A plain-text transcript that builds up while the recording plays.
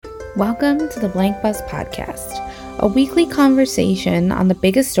Welcome to the Blank Buzz Podcast, a weekly conversation on the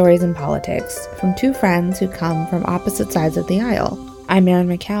biggest stories in politics from two friends who come from opposite sides of the aisle. I'm Erin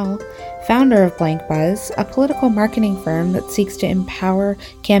McCall, founder of Blank Buzz, a political marketing firm that seeks to empower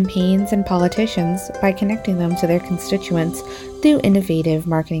campaigns and politicians by connecting them to their constituents through innovative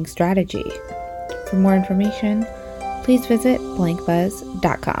marketing strategy. For more information, please visit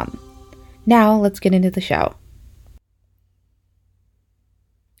blankbuzz.com. Now, let's get into the show.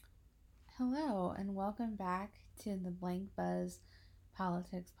 Hello, and welcome back to the Blank Buzz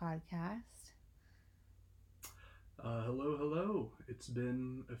Politics Podcast. Hello. It's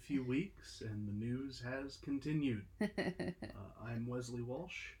been a few weeks, and the news has continued. I'm Wesley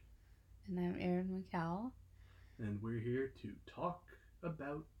Walsh. And I'm Erin McCall. And we're here to talk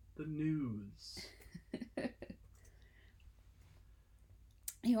about the news.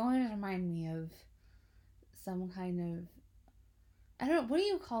 You always remind me of some kind of... I don't know, what do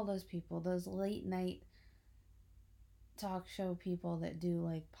you call those people? Those late night talk show people that do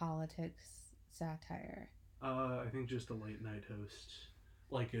like politics satire. I think just a late night host.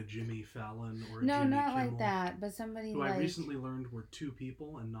 Like a Jimmy Fallon or a No, Jimmy not Kimmel. like that, but somebody who like... I recently learned were two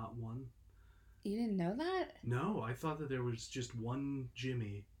people and not one. You didn't know that? No, I thought that there was just one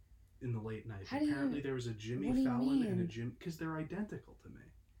Jimmy in the late night. Apparently there was a Jimmy Fallon and a Jim... Because they're identical to me.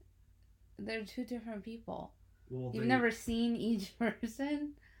 They're two different people. Well, You've never seen each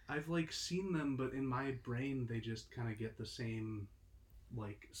person? I've seen them, but in my brain they just kind of get the same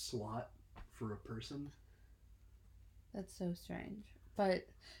slot for a person. That's so strange. But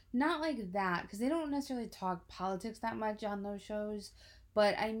not like that, because they don't necessarily talk politics that much on those shows.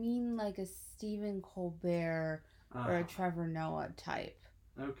 But I mean like a Stephen Colbert or a Trevor Noah type.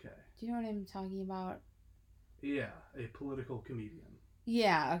 Okay. Do you know what I'm talking about? Yeah, a political comedian.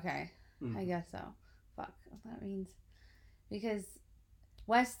 Yeah, okay. Mm-hmm. I guess so. Fuck. That means... Because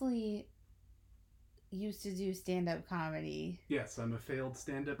Wesley used to do stand-up comedy. Yes, I'm a failed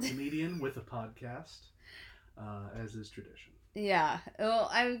stand-up comedian with a podcast, as is tradition. Yeah. Well,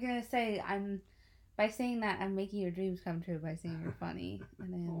 I was going to say, by saying that, I'm making your dreams come true by saying you're funny.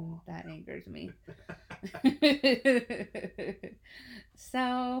 And then that angers me.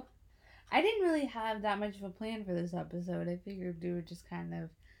 So, I didn't really have that much of a plan for this episode. I figured we would just kind of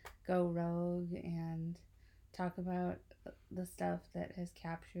go rogue and talk about the stuff that has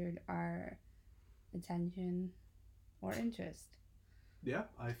captured our attention or interest. Yeah,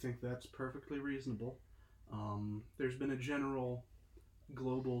 I think that's perfectly reasonable. There's been a general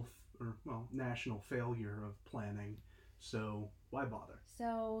global national failure of planning, so why bother?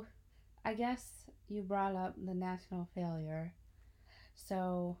 So, I guess you brought up the national failure.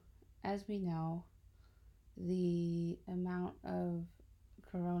 So, as we know, the amount of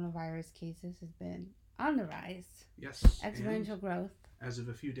coronavirus cases has been on the rise. Yes. Exponential growth. As of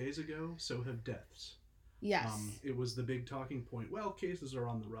a few days ago, so have deaths. Yes. It was the big talking point. Well, cases are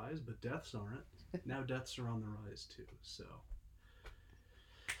on the rise, but deaths aren't. Now deaths are on the rise too, so...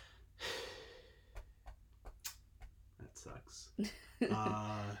 That sucks.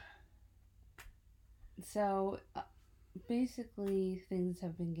 So, basically, things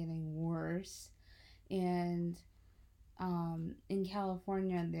have been getting worse. And in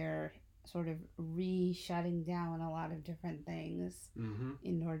California, they're sort of shutting down a lot of different things. Mm-hmm.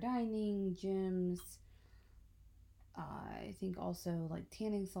 Indoor dining, gyms, I think also like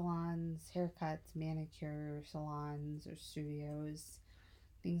tanning salons, haircuts, manicure salons or studios,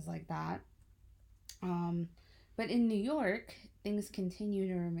 things like that. But in New York, things continue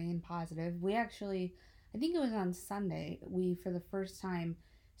to remain positive. We actually, I think it was on Sunday, we, for the first time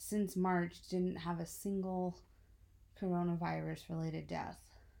since March, didn't have a single coronavirus-related death.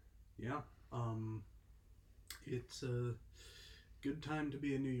 Yeah. It's a good time to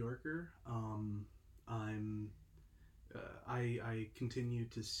be a New Yorker. I continue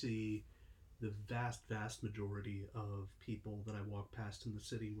to see the vast majority of people that I walk past in the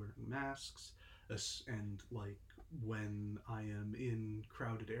city wearing masks, and when I am in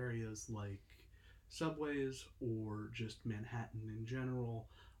crowded areas like subways or just Manhattan in general,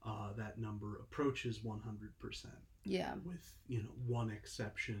 that number approaches 100%. Yeah. With, one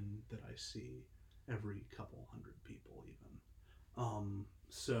exception that I see every couple hundred people even.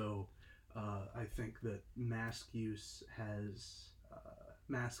 So I think that mask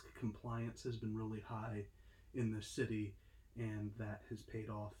compliance has been really high in the city, and that has paid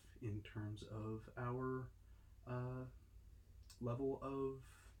off in terms of our level of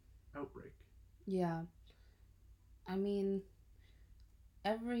outbreak. Yeah. I mean,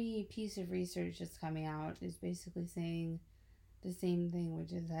 every piece of research that's coming out is basically saying the same thing,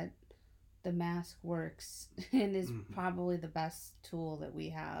 which is that the mask works and is Mm-hmm. probably the best tool that we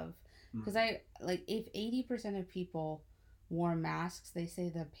have. Because Right. I like if 80% of people wore masks, they say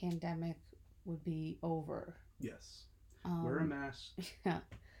the pandemic would be over. Yes. Wear a Um, mask. yeah,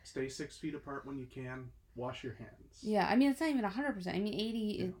 Stay 6 feet apart when you can. Wash your hands. yeah. I mean, it's not even 100%. I mean, 80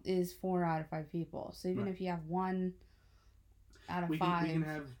 You know. is 4 out of 5 people. So even Right. if you have 1 out of We can 5,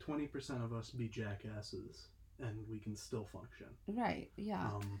 have 20% of us be jackasses, and we can still function. right? Yeah.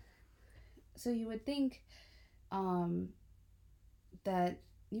 Um. So um, that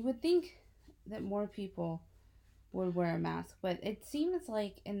you would think that more people would wear a mask, but it seems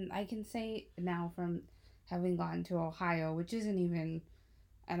like, and I can say now from having gone to Ohio, which isn't even,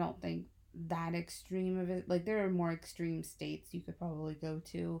 I don't think, that extreme of it. Like there are more extreme states you could probably go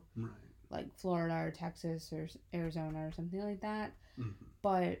to, Right. like Florida or Texas or Arizona or something like that. Mm-hmm.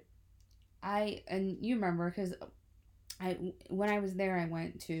 But and you remember because when I was there, I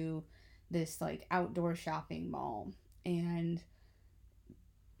went to this like outdoor shopping mall, and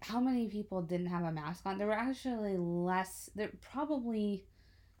how many people didn't have a mask on? There were actually less. There probably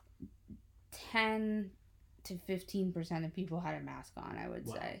 10 to 15% of people had a mask on. I would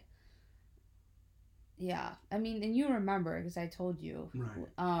Wow. say. Yeah, I mean, and you remember because I told you.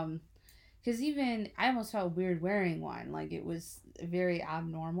 Right. Because even I almost felt weird wearing one. Like it was very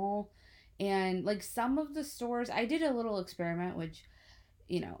abnormal, and like some of the stores, I did a little experiment, which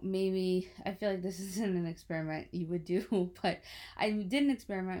maybe I feel like this isn't an experiment you would do, but I did an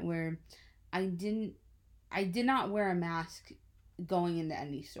experiment where I didn't I did not wear a mask going into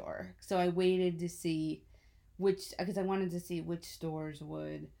any store. So I waited to see because I wanted to see which stores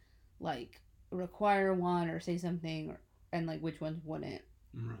would like require one or say something and like which ones wouldn't.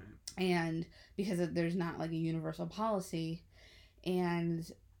 Right. And because there's not like a universal policy, and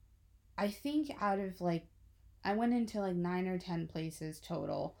I think out of like I went into like 9 or 10 places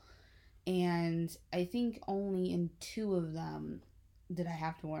total, and I think only in 2 of them did I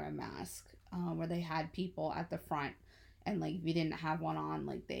have to wear a mask. Where they had people at the front, and like if you didn't have one on,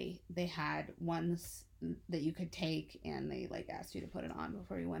 like they had ones that you could take, and they like asked you to put it on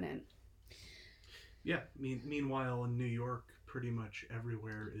before you went in. Yeah. Meanwhile, in New York, pretty much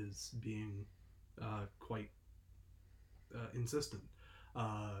everywhere is being quite insistent.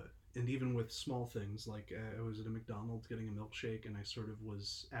 Uh, and even with small things, like I was at a McDonald's getting a milkshake, and I sort of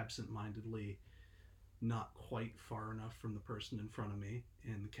was absent-mindedly not quite far enough from the person in front of me,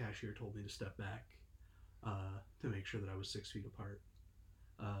 and the cashier told me to step back to make sure that I was 6 feet apart.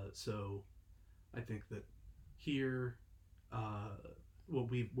 So I think that here, uh, what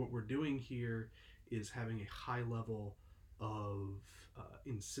we're doing here is having a high level of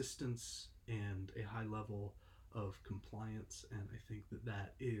insistence and a high level of compliance, and I think that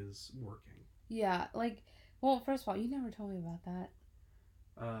that is working. Yeah, like, well, first of all, you never told me about that.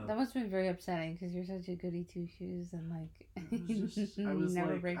 Uh, That must have been very upsetting because you're such a goody two shoes and like it was just you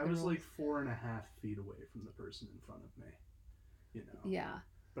never break I the was rules. like 4.5 feet away from the person in front of me, you know. Yeah,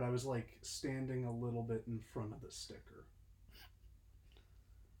 But I was like standing a little bit in front of the sticker.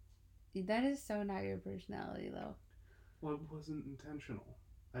 that is so not your personality though. Well, it wasn't intentional.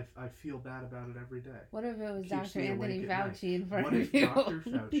 I feel bad about it every day. What if it was It keeps Dr. me Anthony awake at night. Fauci in front What of if you? Dr.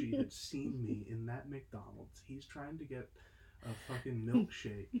 Fauci had seen me in that McDonald's? He's trying to get a fucking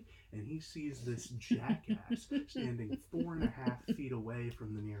milkshake, and he sees this jackass standing 4.5 feet away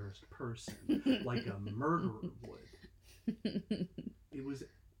from the nearest person, like a murderer would. It was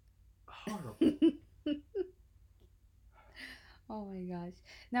horrible. Oh my gosh.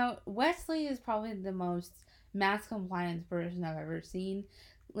 Now, Wesley is probably the most mask compliance person I've ever seen.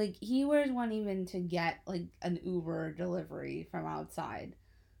 Like, he wears one even to get, like, an Uber delivery from outside.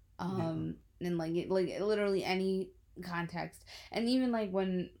 Yeah. And, like literally any context. And even, like,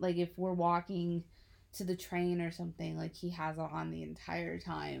 when, like, if we're walking to the train or something, like, he has it on the entire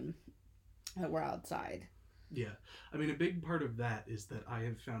time that we're outside. Yeah. I mean, a big part of that is that I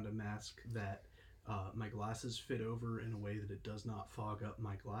have found a mask that my glasses fit over in a way that it does not fog up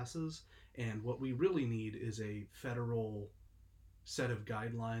my glasses. And what we really need is a federal set of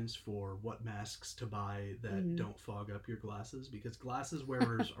guidelines for what masks to buy that Mm-hmm. don't fog up your glasses, because glasses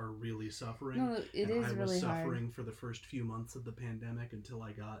wearers are really suffering. No, it And is I was really hard. suffering for the first few months of the pandemic until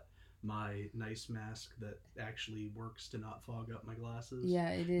I got my nice mask that actually works to not fog up my glasses. Yeah,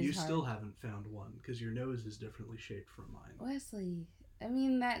 it is You hard. still haven't found one because your nose is differently shaped from mine. Wesley, I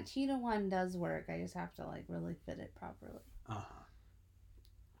mean, that cheetah one does work. I just have to, like, really fit it properly. Uh-huh.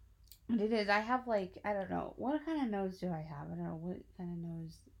 But it is. I have, like, I don't know. What kind of nose do I have? I don't know. What kind of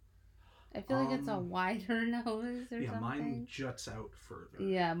nose? I feel like it's a wider nose or Yeah, mine something. juts out further.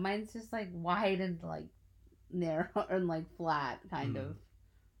 Yeah, mine's just, like, wide and, like, narrow and, like, flat, kind of.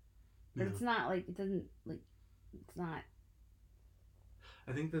 But Yeah. it's not like it doesn't like it's not.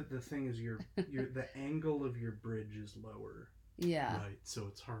 I think that the thing is your the angle of your bridge is lower. Yeah. Right, so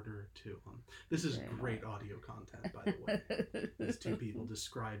it's harder to. This is Very great annoying. audio content, by the way. These two people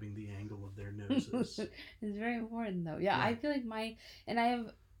describing the angle of their noses. It's very important though. Yeah, I Right. feel like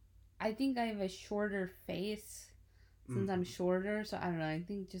I think I have a shorter face since I'm Mm-hmm. shorter, so I don't know. I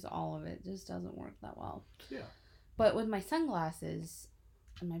think just all of it just doesn't work that well. Yeah. But with my sunglasses,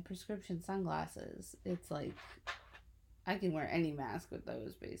 my prescription sunglasses, it's like I can wear any mask with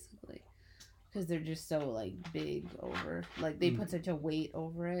those basically because they're just so like big over, like they put Mm-hmm. such a weight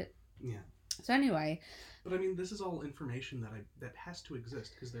over it. Yeah. So anyway, But I mean, this is all information that has to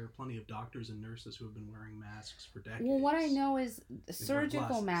exist because there are plenty of doctors and nurses who have been wearing masks for decades. well, what I know is and wear surgical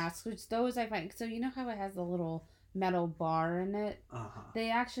glasses. masks, which those I find. So you know how it has the little metal bar in it? Uh-huh. They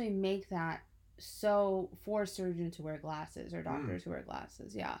actually make that so for surgeons who wear glasses or doctors who wear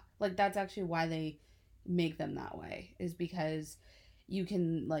glasses. Yeah, like that's actually why they make them that way, is because you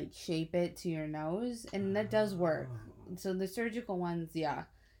can like shape it to your nose, and that does work. Oh. So the surgical ones, yeah,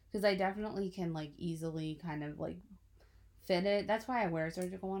 because I definitely can like easily kind of like fit it. That's why I wear a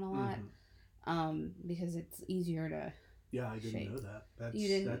surgical one a lot, because it's easier to Yeah, I didn't shape. know that. You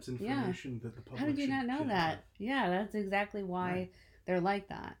didn't? That's Yeah. information that the public How did you not know should that? have. Yeah, that's exactly why Right. they're like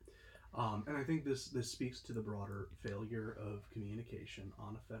that. And I think this speaks to the broader failure of communication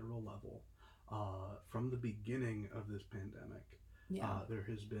on a federal level. From the beginning of this pandemic, Yeah. there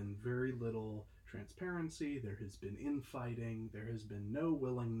has been very little transparency. There has been infighting. There has been no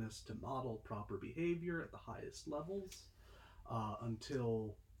willingness to model proper behavior at the highest levels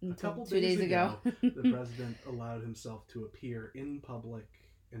until a couple 2 days ago. the president allowed himself to appear in public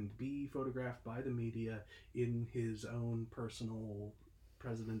and be photographed by the media in his own personal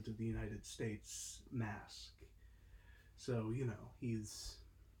President of the United States mask. So, you know, he's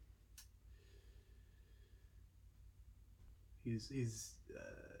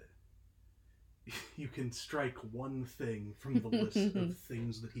you can strike one thing from the list of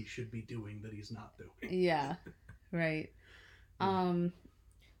things that he should be doing that he's not doing. Yeah. Right.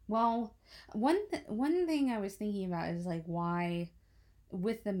 Well, one thing I was thinking about is like why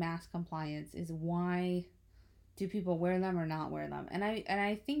with the mask compliance is why do people wear them or not wear them? And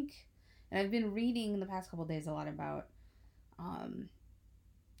I think, and I've been reading the past couple of days a lot about um,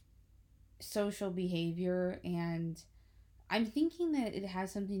 social behavior, and I'm thinking that it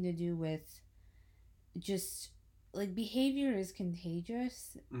has something to do with just like behavior is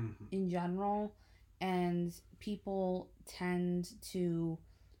contagious in general, and people tend to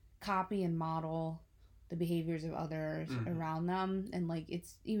copy and model the behaviors of others around them, and like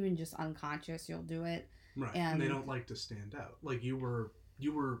it's even just unconscious, you'll do it. Right. And they don't like to stand out. Like you were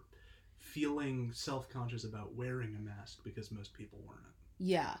feeling self-conscious about wearing a mask because most people weren't.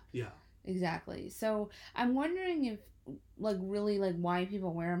 Yeah. Yeah. Exactly. So I'm wondering if like really like why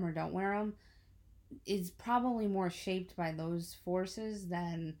people wear them or don't wear them is probably more shaped by those forces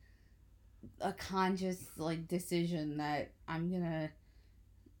than a conscious like decision that I'm gonna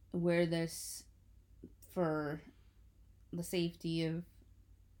wear this for the safety of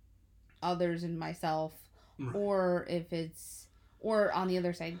others and myself, Right. or if it's or on the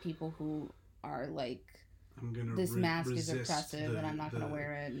other side people who are like I'm gonna this mask is resist oppressive and I'm not gonna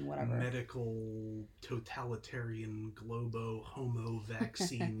wear it and whatever. Medical totalitarian globo homo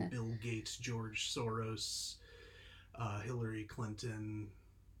vaccine Bill Gates, George Soros, Hillary Clinton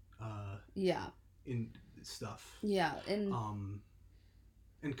yeah in stuff. Yeah.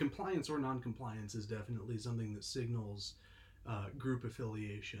 And compliance or non-compliance is definitely something that signals group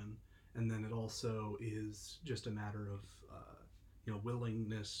affiliation, and then it also is just a matter of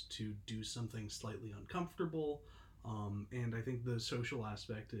willingness to do something slightly uncomfortable. And I think the social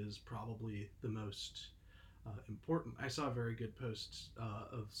aspect is probably the most important. I saw a very good post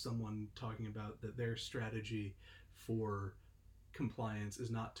of someone talking about that their strategy for compliance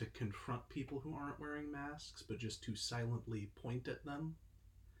is not to confront people who aren't wearing masks, but just to silently point at them.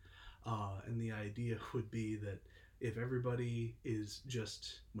 And the idea would be that if everybody is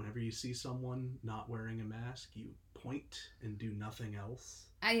just, whenever you see someone not wearing a mask, you point and do nothing else.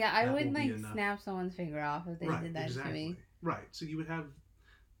 I wouldn't like snap someone's finger off if they did that to me. Right. So you would have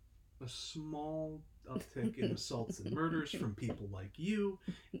a small uptick in assaults and murders from people like you,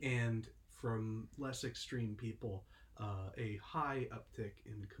 and from less extreme people, a high uptick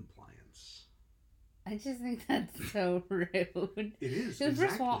in compliance. I just think that's so rude. It is. Exactly.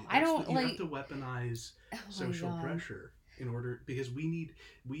 First of all, I don't you like. You have to weaponize social pressure in order, because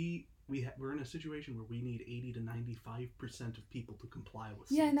we're in a situation where we need 80 to 95% of people to comply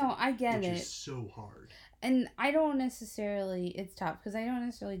with Yeah, something, no, I get which it. is so hard. And I don't necessarily, it's tough because I don't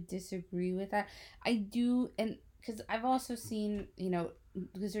necessarily disagree with that. I do, and because I've also seen,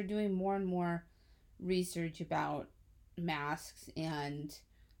 because they're doing more and more research about masks and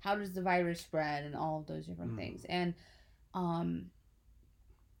how does the virus spread and all of those different things. And um,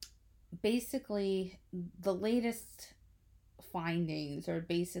 basically, the latest findings are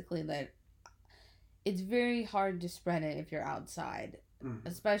basically that it's very hard to spread it if you're outside,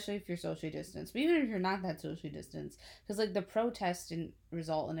 especially if you're socially distanced. But even if you're not that socially distanced, because like the protests didn't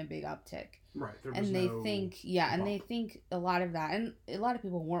result in a big uptick, Right. There was and they no think bump. and they think a lot of that, and a lot of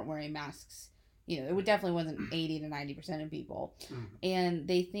people weren't wearing masks. It definitely wasn't 80 to 90% of people, and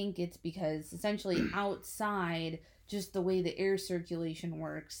they think it's because essentially outside, just the way the air circulation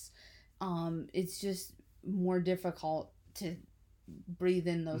works, it's just more difficult to breathe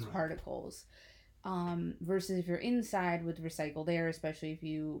in those particles. Versus if you're inside with recycled air, especially if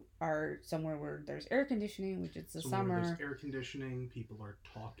you are somewhere where there's air conditioning, which it's the summer. Where there's air conditioning, people are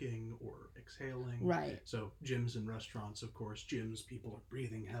talking or exhaling. Right. So gyms and restaurants, of course, people are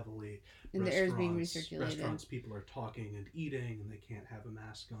breathing heavily. And the air is being recirculated. Restaurants, people are talking and eating, and they can't have a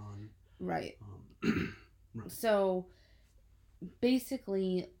mask on. Right. Right. So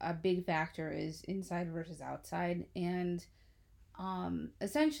basically, a big factor is inside versus outside, and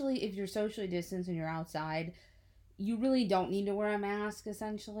essentially, if you're socially distanced and you're outside, you really don't need to wear a mask,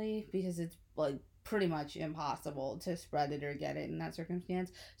 essentially, because it's like pretty much impossible to spread it or get it in that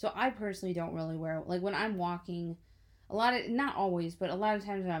circumstance. So I personally don't really wear, like when I'm walking, not always, but a lot of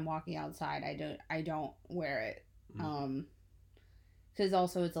times when I'm walking outside, I don't wear it. Because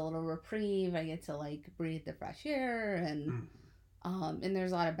also it's a little reprieve. I get to like breathe the fresh air, and and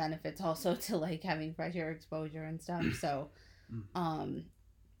there's a lot of benefits also to like having fresh air exposure and stuff. So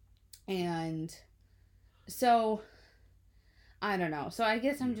and so I don't know. So I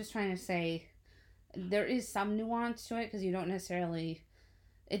guess I'm just trying to say there is some nuance to it, because you don't necessarily,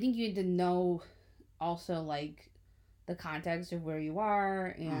 I think you need to know also like the context of where you are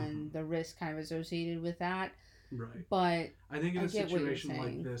and the risk kind of associated with that. Right. But I think in a situation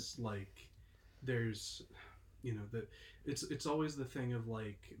like this, like there's, that it's always the thing of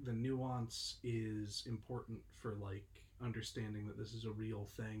like the nuance is important for like understanding that this is a real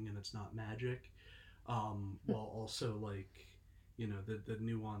thing and it's not magic, while also like the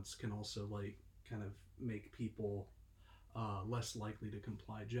nuance can also like kind of make people less likely to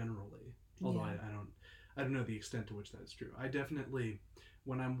comply generally, although I don't know the extent to which that is true. I definitely,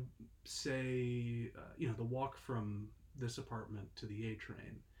 when I'm say the walk from this apartment to the A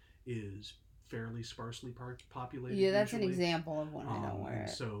train is fairly sparsely populated. Yeah, that's usually. an example of when I don't wear it.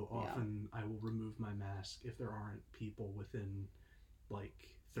 So often I will remove my mask if there aren't people within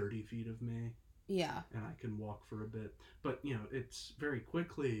like 30 feet of me. Yeah. And I can walk for a bit. But, it's very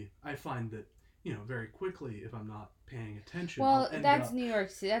quickly, I find that, very quickly, if I'm not paying attention, well, that's New York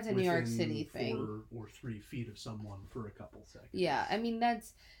City. That's a New York City thing. 4 or 3 feet of someone for a couple seconds. Yeah, I mean,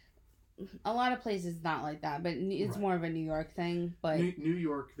 that's a lot of places not like that, but it's more of a New York thing. But New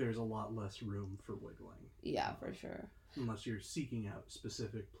York, there's a lot less room for wiggling. Yeah, for sure. Unless you're seeking out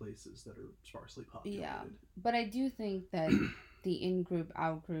specific places that are sparsely populated. Yeah, but I do think that the in-group,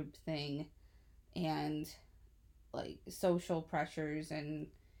 out-group thing and like social pressures and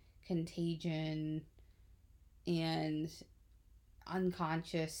contagion and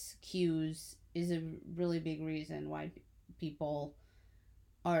unconscious cues is a really big reason why people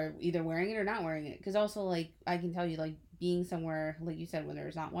are either wearing it or not wearing it. Because also, like, I can tell you, like, being somewhere, like you said, when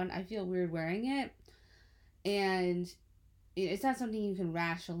there's not one, I feel weird wearing it. And it's not something you can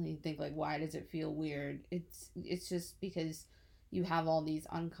rationally think, like, why does it feel weird? It's just because you have all these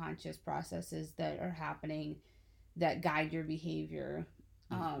unconscious processes that are happening that guide your behavior,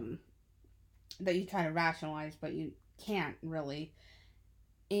 that you try to rationalize, but you can't really.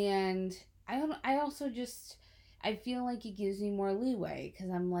 And I also just, I feel like it gives me more leeway,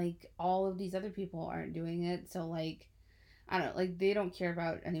 because I'm like, all of these other people aren't doing it, so like, I don't know, like, they don't care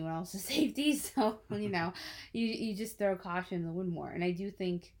about anyone else's safety, so, you just throw caution in the wind more. And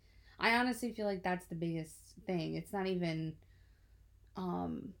I honestly feel like that's the biggest thing. It's not even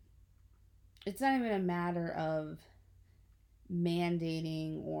a matter of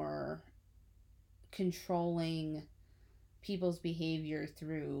mandating or controlling people's behavior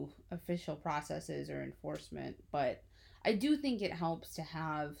through official processes or enforcement, but I do think it helps to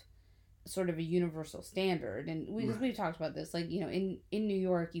have sort of a universal standard. And we've talked about this, like, in New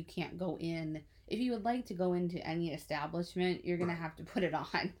York, you can't go in, if you would like to go into any establishment, you're gonna have to put it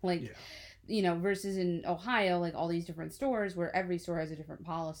on, like, versus in Ohio, like all these different stores where every store has a different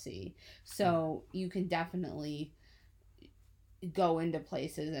policy. So you can definitely go into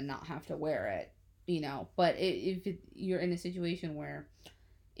places and not have to wear it. But you're in a situation where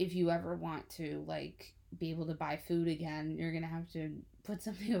if you ever want to like be able to buy food again, you're gonna have to put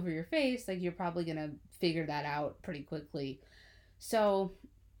something over your face. Like you're probably gonna figure that out pretty quickly. So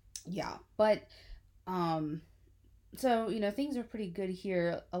yeah, but um, so things are pretty good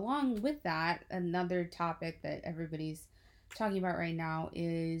here. Along with that, another topic that everybody's talking about right now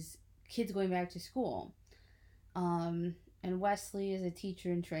is kids going back to school. Um, and Wesley is a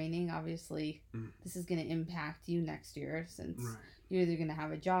teacher in training. Obviously, this is going to impact you next year since you're either going to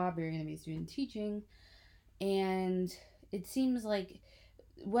have a job or you're going to be doing teaching. And it seems like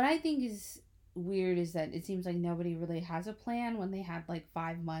what I think is weird is that it seems like nobody really has a plan when they had like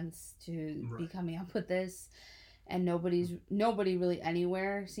 5 months to be coming up with this, and nobody really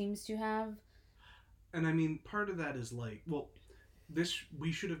anywhere seems to have. And I mean, part of that is like, well,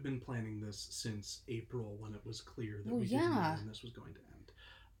 we should have been planning this since April when it was clear that we didn't know when this was going to end.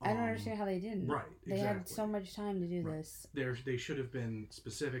 I don't understand how they didn't. Right, They had so much time to do this. They should have been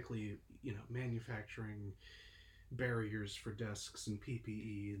specifically, manufacturing barriers for desks and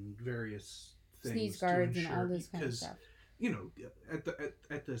PPE and various things, sneeze guards and all this kind of stuff.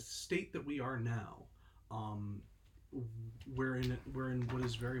 At the state that we are now, we're in what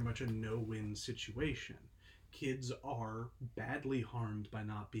is very much a no-win situation. Kids are badly harmed by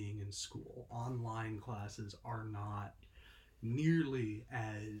not being in school. Online classes are not nearly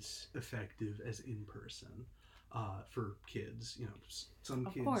as effective as in person for kids. Some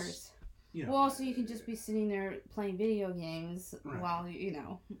kids. Of course. Well, also you can just be sitting there playing video games while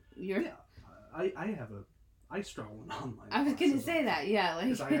you're. Yeah, I struggle in online. I was gonna say that, yeah,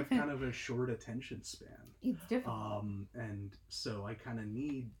 because I have kind of a short attention span. It's difficult. And so I kind of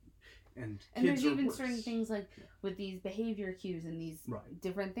need. And there's even certain things like with these behavior cues and these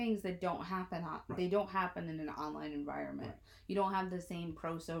different things that don't happen. They don't happen in an online environment. Right. You don't have the same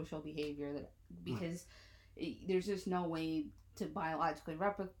pro-social behavior because there's just no way to biologically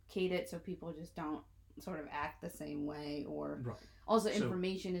replicate it, so people just don't sort of act the same way, or also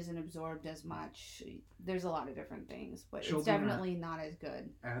information isn't absorbed as much. There's a lot of different things, but it's definitely not as good.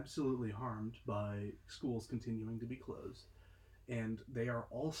 Absolutely harmed by schools continuing to be closed. And they are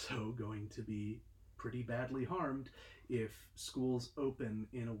also going to be pretty badly harmed if schools open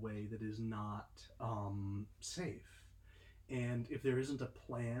in a way that is not safe. And if there isn't a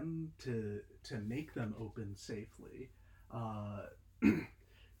plan to make them open safely,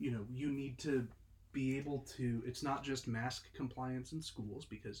 you need to be able to. It's not just mask compliance in schools,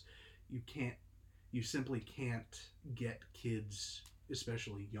 because you simply can't get kids,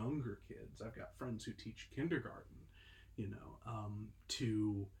 especially younger kids. I've got friends who teach kindergarten.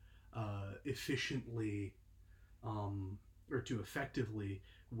 To efficiently or to effectively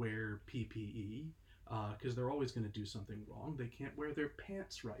wear PPE, because they're always going to do something wrong. They can't wear their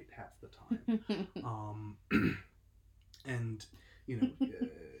pants right half the time. And,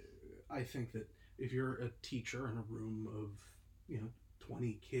 I think that if you're a teacher in a room of,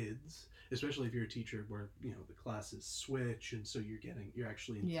 20 kids, especially if you're a teacher where the classes switch, and so you're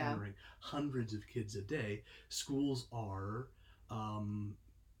actually encountering hundreds of kids a day. Schools are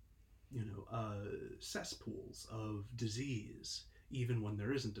cesspools of disease, even when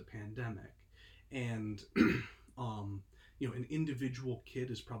there isn't a pandemic. And an individual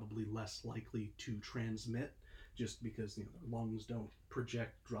kid is probably less likely to transmit, just because their lungs don't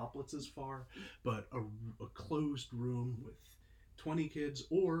project droplets as far. But a closed room with 20 kids,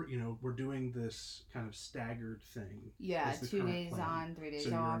 or we're doing this kind of staggered thing. Yeah, 2 days on, 3 days off.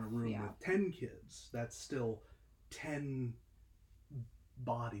 So you're in a room with 10 kids. That's still 10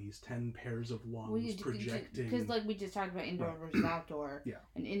 bodies, 10 pairs of lungs projecting. Because like we just talked about indoor versus outdoor. Yeah.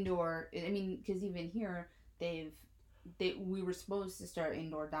 And indoor, I mean, because even here we were supposed to start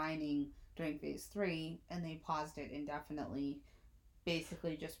indoor dining during phase 3, and they paused it indefinitely,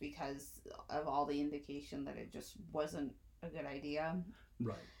 basically just because of all the indication that it just wasn't a good idea.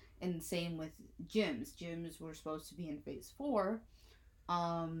 Right. And same with gyms. Gyms were supposed to be in phase 4,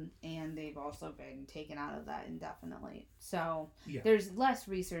 and they've also been taken out of that indefinitely. So there's less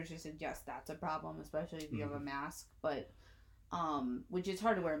research to suggest that's a problem, especially if you have a mask. But which is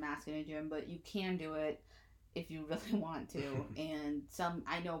hard to wear a mask in a gym, but you can do it if you really want to. And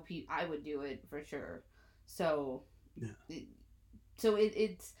I know I would do it for sure. So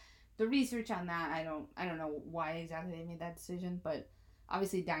it's the research on that. I don't know why exactly they made that decision, but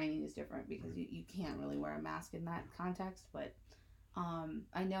obviously dining is different because you can't really wear a mask in that context. But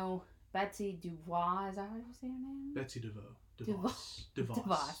I know Betsy DuVois, is that how you say her name? Betsy DeVoe. DeVos.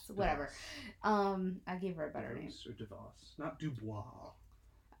 DeVos, whatever. I gave her a better name. Or DeVos, not Dubois.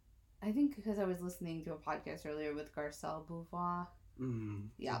 I think because I was listening to a podcast earlier with Garcelle Beauvoir.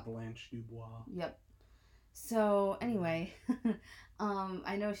 Yeah. Blanche Dubois. Yep. So anyway,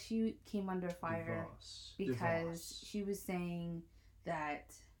 I know she came under fire because she was saying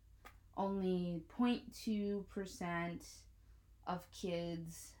that only 0.2% of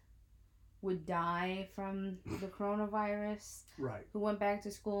kids would die from the coronavirus. Right. Who went back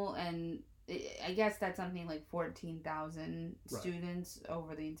to school, and I guess that's something like 14,000 students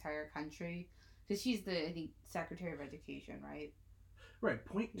over the entire country. Because she's the, I think, Secretary of Education, right? Right.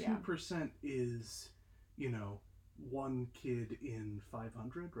 0.2% is, one kid in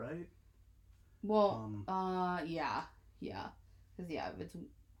 500, right? Well, yeah. Because, it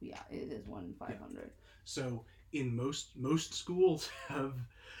is 1 in 500. Yeah. So, in most schools have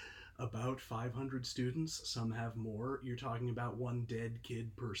about 500 students. Some have more. You're talking about one dead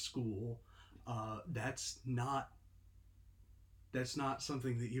kid per school. That's not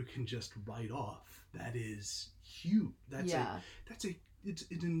something that you can just write off. That is huge. It's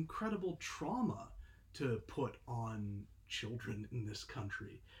an incredible trauma to put on children in this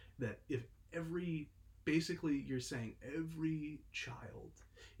country. That if basically you're saying every child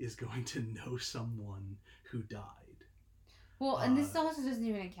is going to know someone who died. Well, and this also doesn't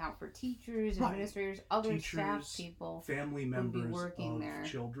even account for teachers, administrators, other staff people, family members working of there.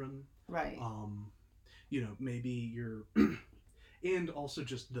 Children. Right. Maybe you're, and also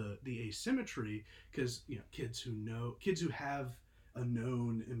just the asymmetry, because kids who have a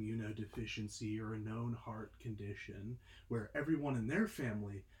known immunodeficiency or a known heart condition, where everyone in their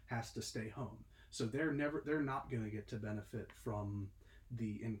family has to stay home, so they're not going to get to benefit from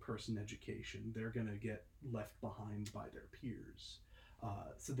the in-person education. They're going to get left behind by their peers.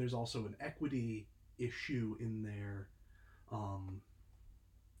 So there's also an equity issue in there.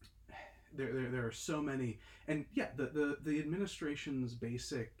 There are so many, and the administration's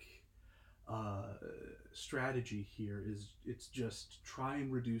basic strategy here is it's just try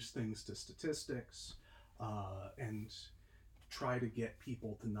and reduce things to statistics, and try to get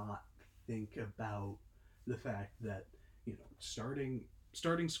people to not think about the fact that starting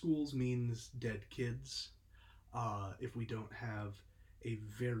schools means dead kids if we don't have a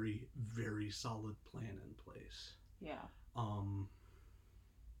very, very solid plan in place. Yeah.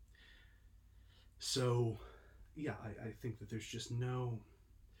 So, I think that there's just no...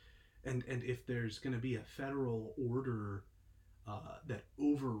 And if there's going to be a federal order that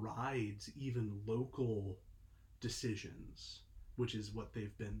overrides even local decisions, which is what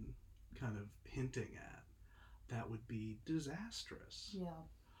they've been kind of hinting at, that would be disastrous. Yeah.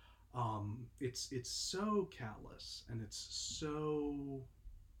 It's so callous, and it's so...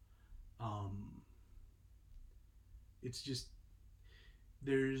 it's just...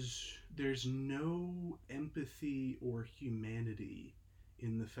 There's no empathy or humanity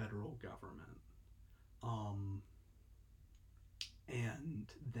in the federal government.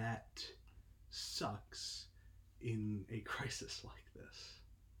 And that sucks in a crisis like this.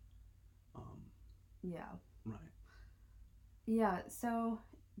 Yeah. Right. Yeah, so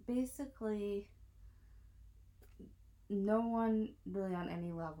basically no one really on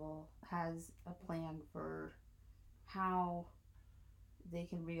any level has a plan for how they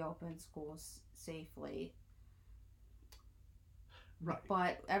can reopen schools safely. Right.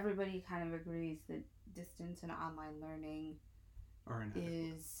 But everybody kind of agrees that distance and online learning are inadequate.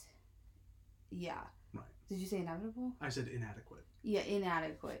 Is... Yeah. Right. Did you say inevitable? I said inadequate. Yeah,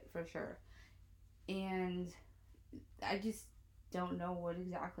 inadequate, for sure. And I just don't know what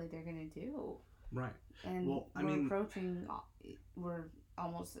exactly they're going to do. Right. And we're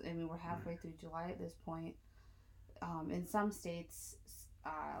almost, we're halfway through July at this point. In some states,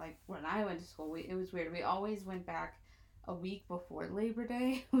 like when I went to school, it was weird. We always went back a week before Labor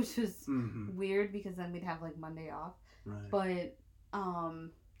Day, which was weird because then we'd have like Monday off. Right. But,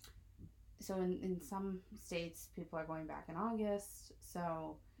 so in some states, people are going back in August.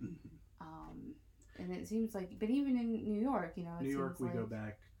 So, and it seems like, but even in New York, New York, we go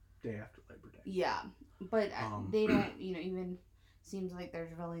back day after Labor Day. Yeah, but they don't, even seems like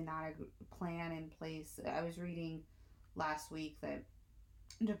there's really not a plan in place. I was reading last week that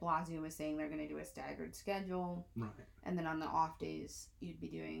de Blasio was saying they're going to do a staggered schedule. Right. And then on the off days, you'd be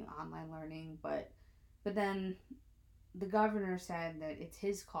doing online learning. But then the governor said that it's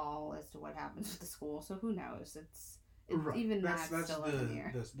his call as to what happens with the school. So who knows? It's right. Even that's still up in the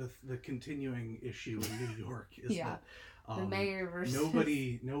air. The continuing issue in New York is that the mayor versus...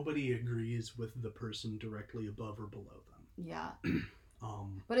 Nobody agrees with the person directly above or below them. Yeah.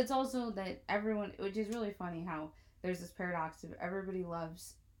 But it's also that everyone, which is really funny how there's this paradox of everybody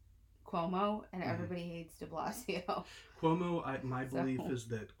loves Cuomo and everybody hates De Blasio. Cuomo, my So belief is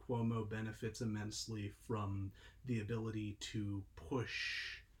that Cuomo benefits immensely from the ability to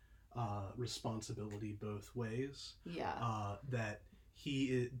push responsibility both ways. yeah, That he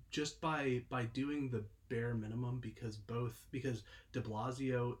is, just by doing the bare minimum, because De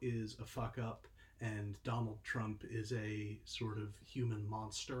Blasio is a fuck up and Donald Trump is a sort of human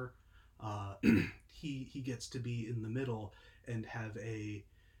monster. Uh, he gets to be in the middle and have a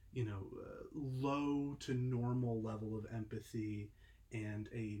low to normal level of empathy and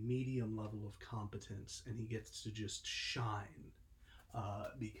a medium level of competence, and he gets to just shine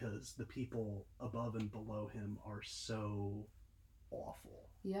because the people above and below him are so awful.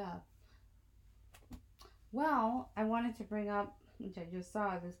 yeah. Well, I wanted to bring up, which I just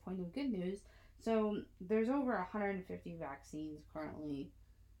saw at this point of good news. So there's over 150 vaccines currently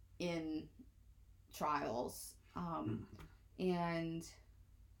in trials, and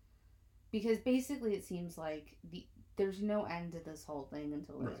because basically it seems like there's no end to this whole thing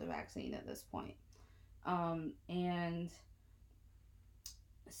until there's a vaccine at this point. And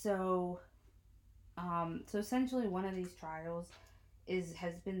so so essentially one of these trials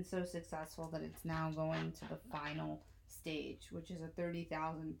has been so successful that it's now going to the final stage, which is a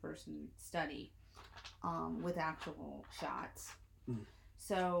 30,000 person study with actual shots.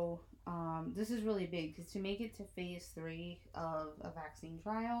 So this is really big because to make it to phase 3 of a vaccine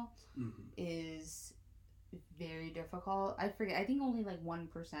trial is very difficult. I forget. I think only like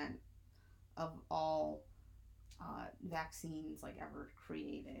 1% of all vaccines like ever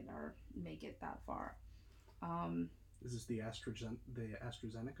created or make it that far. Is this the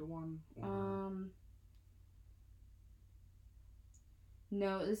AstraZeneca one? Or?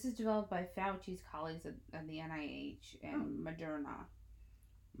 No, this is developed by Fauci's colleagues at the NIH and Moderna.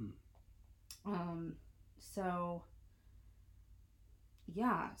 So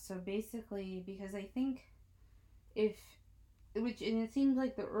yeah, so basically, because I think and it seems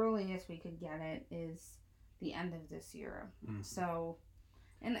like the earliest we could get it is the end of this year. So,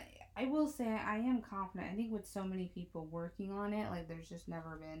 and I will say I am confident. I think with so many people working on it, like there's just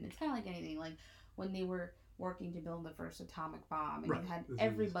never been. It's kind of like anything. Like when they were working to build the first atomic bomb, and you had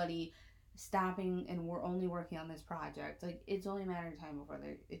everybody stopping and we're only working on this project. Like it's only a matter of time before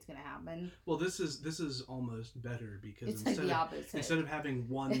it's gonna happen. Well, this is almost better because it's like the opposite. Instead of having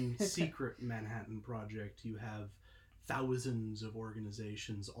one secret Manhattan project, you have thousands of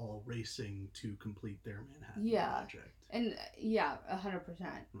organizations all racing to complete their Manhattan project. And 100%.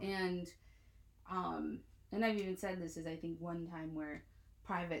 And I've even said this is I think one time where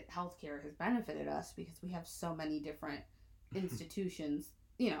private healthcare has benefited us because we have so many different institutions,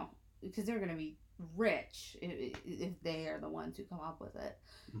 because they're going to be rich if they are the ones who come up with it.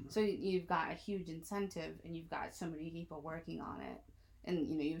 So you've got a huge incentive and you've got so many people working on it.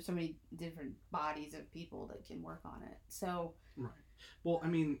 And, you have so many different bodies of people that can work on it. So... Right. Well, I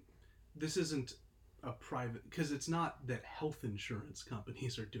mean, this isn't a private... Because it's not that health insurance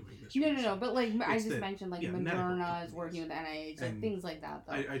companies are doing this research. No. But, I just mentioned, Moderna is working with the NIH, things like that,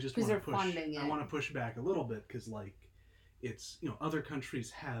 though. I just want to push... I want to push back a little bit, because, it's... other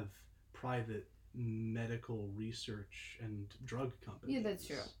countries have private medical research and drug companies. Yeah, that's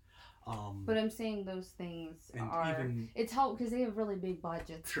true. But I'm saying those things it's helped because they have really big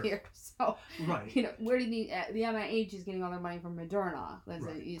budgets here. So, where do you need, the NIH is getting all their money from Moderna.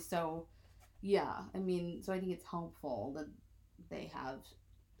 So, yeah, I mean, so I think it's helpful that they have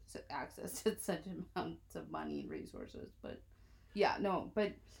access to such amounts of money and resources. But, yeah, no,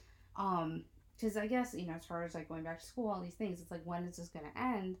 but, because I guess, as far as going back to school, all these things, it's like, when is this going to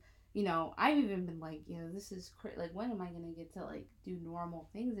end? I've even been this is when am I going to get to do normal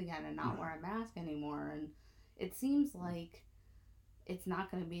things again and not wear a mask anymore? And it seems like it's not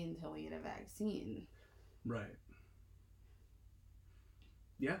going to be until we get a vaccine. Right.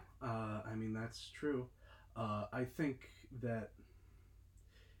 Yeah, I mean, that's true. I think that,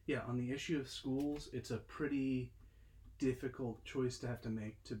 on the issue of schools, it's a pretty difficult choice to have to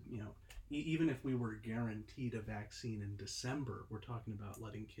make to, even if we were guaranteed a vaccine in December, we're talking about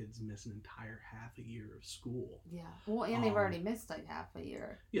letting kids miss an entire half a year of school. Yeah. Well, and they've already missed half a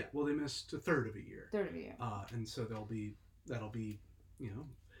year. Yeah. Well, they missed a third of a year. And so that'll be,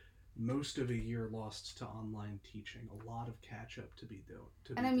 most of a year lost to online teaching. A lot of catch up to be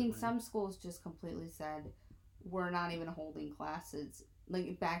done. And I mean, some schools just completely said, we're not even holding classes.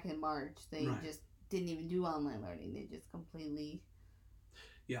 Back in March, they just didn't even do online learning. They just completely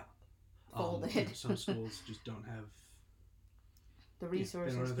folded. Some schools just don't have the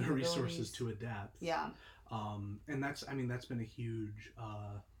resources. They don't have the resources to adapt. Yeah. And that's been a huge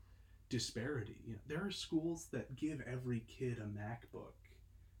disparity. There are schools that give every kid a MacBook,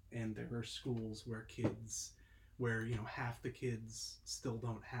 and there are schools where half the kids still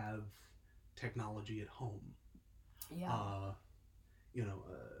don't have technology at home. Yeah. Uh, you know,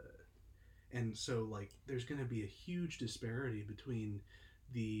 and so like there's going to be a huge disparity between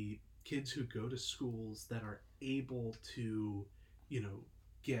the kids who go to schools that are able to,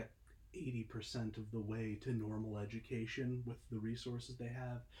 get 80% of the way to normal education with the resources they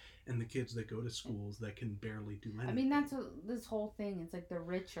have, and the kids that go to schools that can barely do anything. I mean, that's this whole thing. It's like the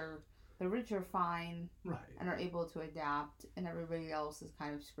rich are fine, right, and are able to adapt, and everybody else is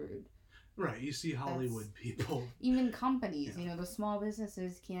kind of screwed. Right, you see Hollywood people. Even companies, the small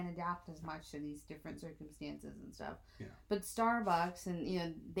businesses can't adapt as much to these different circumstances and stuff. Yeah. But Starbucks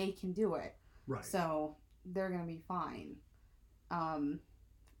and they can do it. Right. So they're gonna be fine.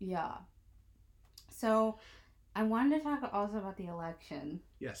 Yeah. So I wanted to talk also about the election.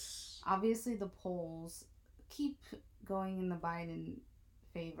 Yes. Obviously, the polls keep going in the Biden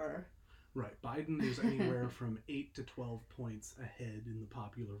favor. Right. Biden is anywhere from 8 to 12 points ahead in the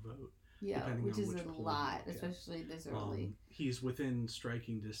popular vote. Yeah, which is a lot, especially this early. He's within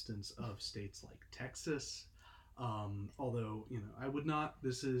striking distance of states like Texas. Although I would not.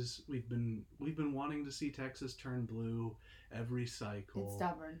 We've been wanting to see Texas turn blue every cycle. It's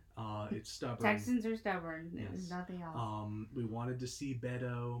stubborn. It's stubborn. Texans are stubborn. Yes. There's nothing else. We wanted to see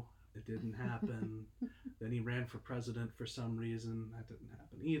Beto. It didn't happen. Then he ran for president for some reason. That didn't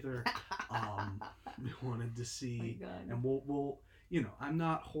happen either. We wanted to see, and we'll. I'm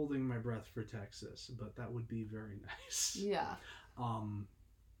not holding my breath for Texas, but that would be very nice. Yeah.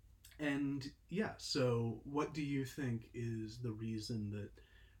 And yeah, so what do you think is the reason that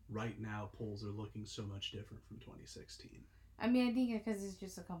right now polls are looking so much different from 2016? I mean, I think because it's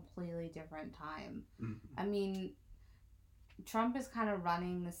just a completely different time. Mm-hmm. I mean, Trump is kind of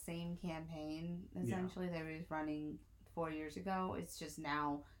running the same campaign, essentially, that he was running 4 years ago. It's just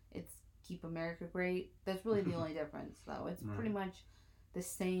now, it's Keep America Great. That's really the only difference, though. It's pretty much the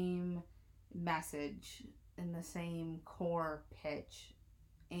same message and the same core pitch.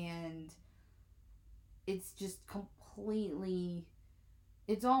 And it's just completely,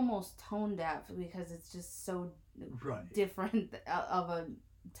 it's almost tone deaf because it's just so different of a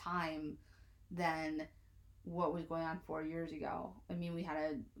time than what was going on 4 years ago. I mean, we had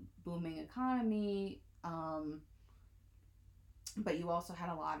a booming economy, but you also had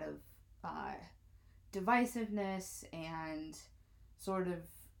a lot of divisiveness and sort of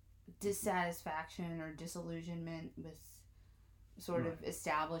dissatisfaction or disillusionment with sort of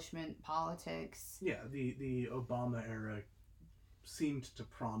establishment politics. Yeah, the Obama era seemed to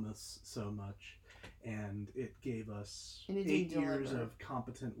promise so much, and it gave us 8 years of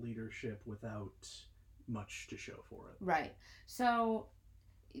competent leadership without much to show for it. Right. So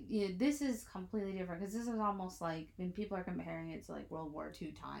this is completely different because this is almost like when people are comparing it to like World War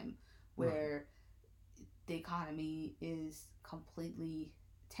II time, where the economy is completely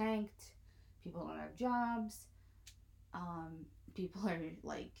tanked, people don't have jobs, people are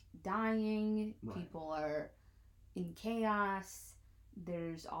like dying, people are in chaos,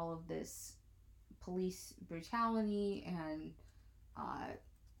 there's all of this police brutality and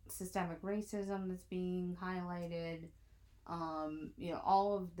systemic racism that's being highlighted,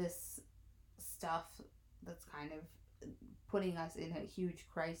 all of this stuff that's kind of putting us in a huge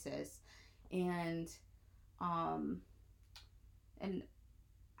crisis. And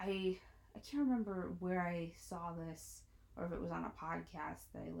I can't remember where I saw this or if it was on a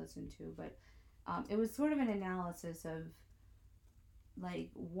podcast that I listened to, but it was sort of an analysis of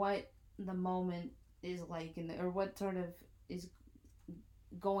like what the moment is like or what sort of is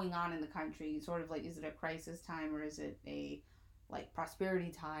going on in the country, sort of like, is it a crisis time or is it a like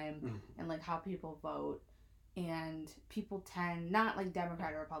prosperity time, and like how people vote. And people tend, not like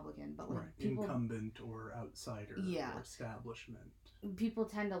Democrat or Republican, but like people, incumbent or outsider or establishment. People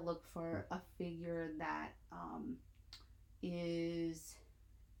tend to look for a figure that is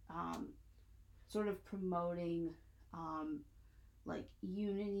sort of promoting like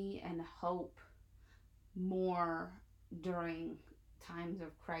unity and hope more during times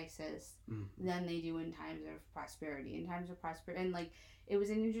of crisis than they do in times of prosperity. In times of prosperity, and like it was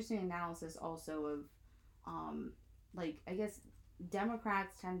an interesting analysis also of like, I guess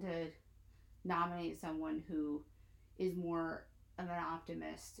Democrats tend to nominate someone who is more of an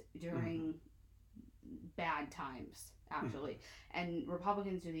optimist during bad times, actually. And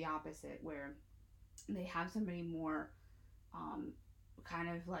Republicans do the opposite, where they have somebody more kind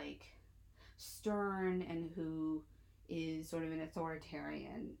of like stern and who is sort of an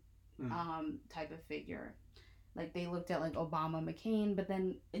authoritarian type of figure. Like they looked at like Obama, McCain, but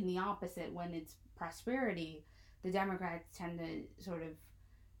then in the opposite, when it's prosperity, the Democrats tend to sort of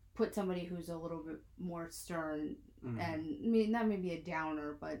put somebody who's a little bit more stern, and I mean that may be a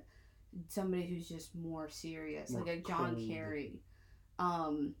downer, but somebody who's just more serious, More like a John cold. Kerry,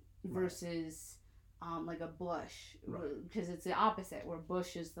 Right. versus like a Bush, Right. because it's the opposite, where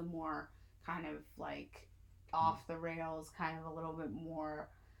Bush is the more kind of like off the rails, kind of a little bit more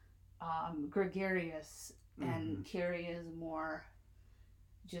gregarious, and Kerry is more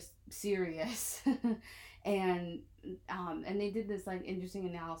just serious. and and they did this like interesting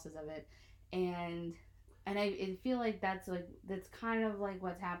analysis of it, and I feel like that's kind of like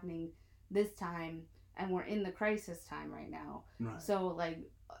what's happening this time, and we're in the crisis time right now. Right. So like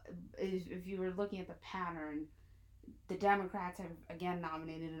if you were looking at the pattern, the Democrats have again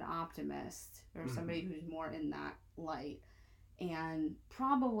nominated an optimist, or somebody who's more in that light, and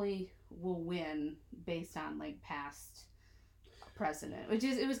probably will win based on like past precedent, which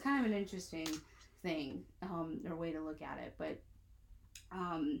is, it was kind of an interesting thing, or way to look at it. But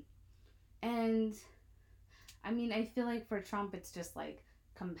and I mean, I feel like for Trump it's just like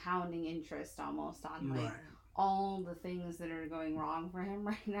compounding interest almost on like all the things that are going wrong for him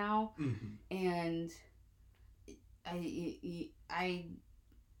right now. And I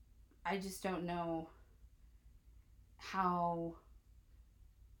I just don't know how.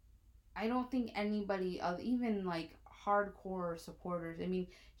 I don't think anybody of even like hardcore supporters. I mean,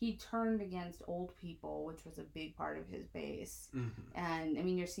 he turned against old people, which was a big part of his base, and I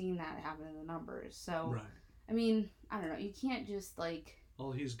mean, you're seeing that happen in the numbers. So, I mean, I don't know. You can't just like.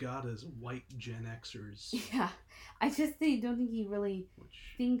 All he's got is white Gen Xers. Yeah, I just don't think he really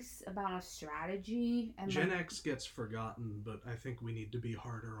thinks about a strategy. And Gen X gets forgotten, but I think we need to be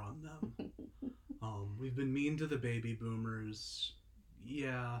harder on them. We've been mean to the baby boomers.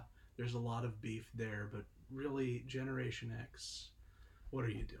 Yeah, there's a lot of beef there, but really, Generation X, what are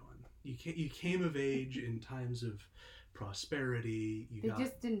you doing? You came of age in times of prosperity. They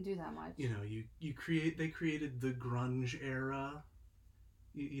just didn't do that much. You know, they created the grunge era.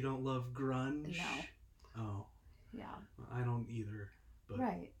 You don't love grunge? No. Oh. Yeah. I don't either. But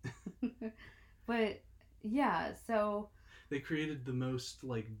right. But yeah, so they created the most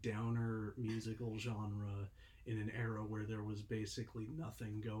like downer musical genre in an era where there was basically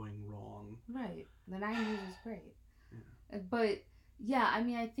nothing going wrong. Right. The 90s was great. Yeah. But yeah, I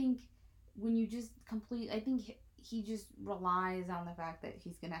mean, I think when you just I think he just relies on the fact that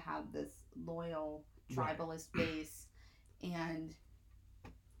he's going to have this loyal tribalist base, and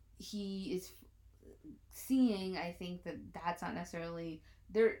he is seeing, I think, that that's not necessarily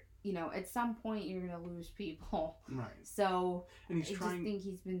there. You know, at some point you're going to lose people. Right. So and I just think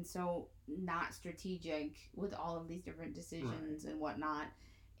he's been so not strategic with all of these different decisions and whatnot.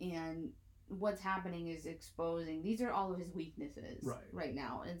 And what's happening is exposing, these are all of his weaknesses right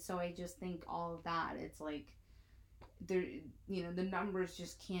now. And so I just think all of that, it's like, there, you know, the numbers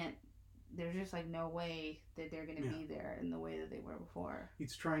just can't, there's just like no way that they're going to be there in the way that they were before.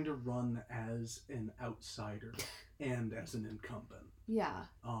 He's trying to run as an outsider and as an incumbent. Yeah.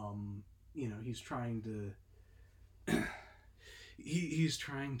 You know, he's trying to he's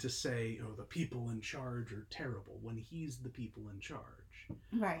trying to say, oh, the people in charge are terrible when he's the people in charge.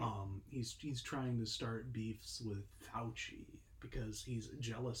 Right. He's trying to start beefs with Fauci because he's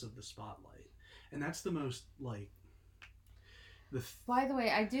jealous of the spotlight. And that's the most like By the way,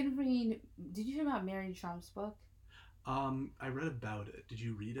 I did read. Did you hear about Mary Trump's book? I read about it. Did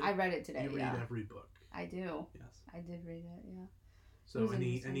you read it? I read it today. You read every book. I do. Yes. I did read it. Yeah. So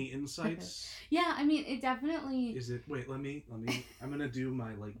any insights? Yeah, I mean, it definitely. Is it? Wait, let me. I'm gonna do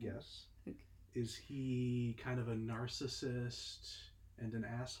my like guess. Okay. Is he kind of a narcissist and an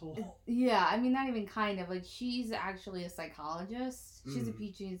asshole? Yeah, I mean, not even kind of. Like, she's actually a psychologist. She's a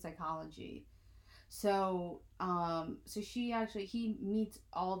PhD in psychology. So, so he meets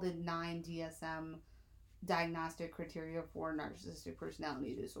all the 9 DSM diagnostic criteria for narcissistic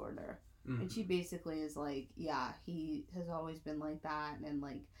personality disorder. Mm-hmm. And she basically is like, yeah, he has always been like that. And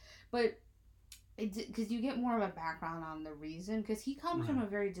like, but because you get more of a background on the reason, because he comes from a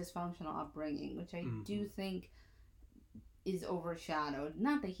very dysfunctional upbringing, which I do think is overshadowed.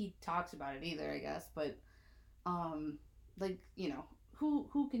 Not that he talks about it either, I guess, but, like, you know,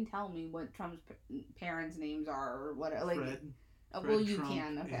 who can tell me what Trump's parents' names are or what? Like, Fred well, you Trump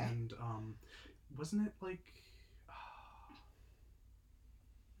can. Okay. And wasn't it like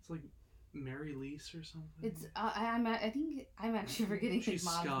it's like Mary Lise or something? It's I think I'm actually forgetting his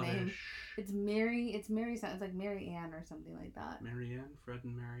mom's Scottish name. It's Mary. It's Mary. It's like Mary Ann or something like that. Mary Ann, Fred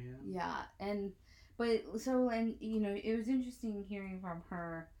and Mary Ann. Yeah, and you know, it was interesting hearing from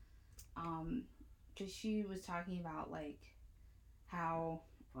her, she was talking about like how.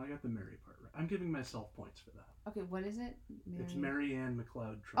 Well, I got the Mary part right. I'm giving myself points for that. Okay, what is it? It's Mary Ann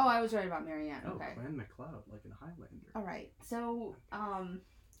McLeod Trump. Oh, I was right about Mary Ann. Oh, Okay. Clan McLeod, like in Highlander. All right. So,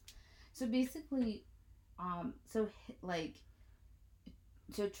 so basically, so like,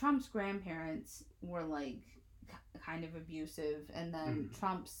 so Trump's grandparents were like kind of abusive, and then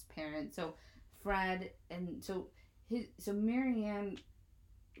Trump's parents, so Fred, and so Marianne,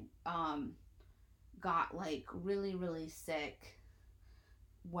 got like really really sick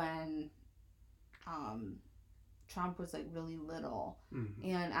when, Trump was like really little,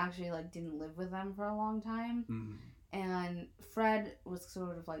 and actually like didn't live with them for a long time. And Fred was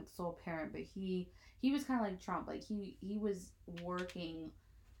sort of like sole parent, but he was kind of like Trump, like he was working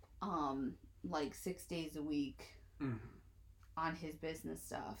like 6 days a week on his business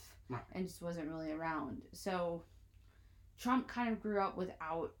stuff, right, and just wasn't really around. So Trump kind of grew up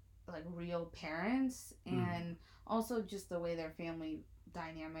without like real parents, and also just the way their family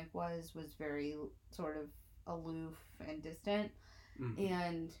dynamic was very sort of aloof and distant.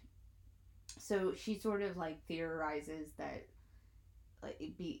 And so she sort of like theorizes that like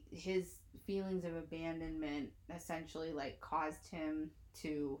his feelings of abandonment essentially like caused him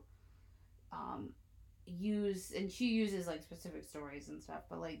to use, and she uses like specific stories and stuff,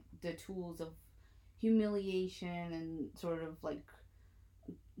 but like the tools of humiliation and sort of like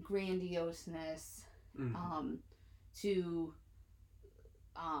grandioseness to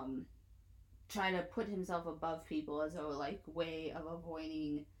try to put himself above people as a like way of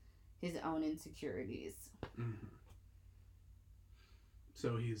avoiding his own insecurities.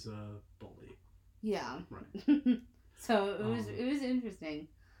 So he's a bully. Yeah. Right. So it was interesting.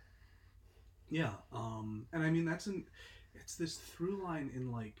 Yeah. And I mean it's this through line in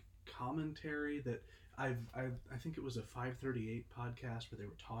like commentary that I think it was a 538 podcast where they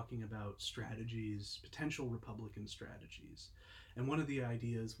were talking about strategies, potential Republican strategies. And one of the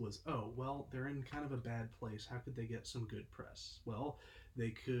ideas was, oh, well, they're in kind of a bad place. How could they get some good press? Well,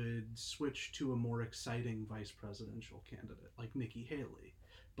 they could switch to a more exciting vice presidential candidate like Nikki Haley.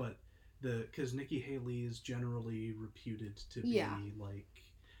 But because Nikki Haley is generally reputed to be like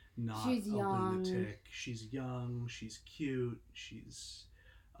not she's a young. lunatic. She's young. She's cute. She's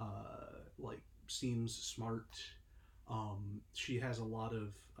like seems smart. She has a lot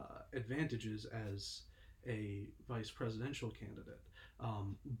of advantages as a vice presidential candidate.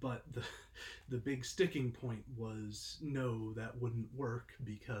 But the big sticking point was no, that wouldn't work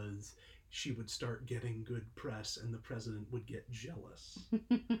because she would start getting good press and the president would get jealous.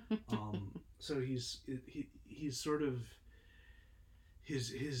 So he's sort of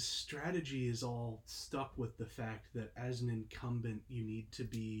his strategy is all stuck with the fact that as an incumbent you need to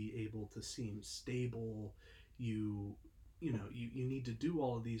be able to seem stable. You need to do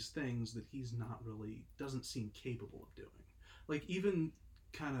all of these things that he's not really doesn't seem capable of doing. Like even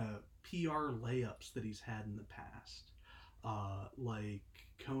kind of PR layups that he's had in the past, like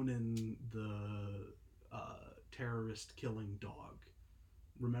Conan the terrorist killing dog.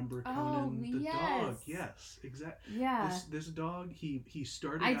 Remember Conan the dog? Yes, exactly. Yeah. This dog, he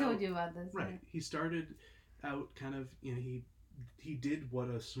started. I told you about this. Right. He started out kind of, he did what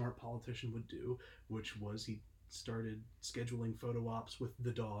a smart politician would do, which was he started scheduling photo ops with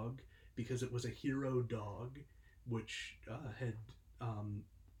the dog because it was a hero dog, which had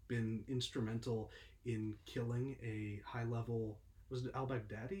been instrumental in killing a high-level, was it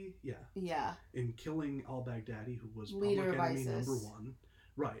al-Baghdadi? Yeah. In killing al-Baghdadi, who was leader public enemy of ISIS. number one.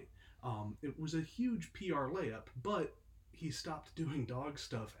 Right. It was a huge PR layup, but he stopped doing dog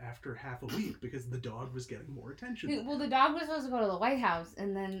stuff after half a week because the dog was getting more attention. Well, the dog was supposed to go to the White House,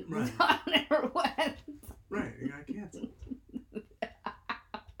 and then right. the dog never went. Right, it got canceled.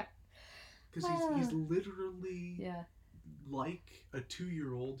 Because he's literally like a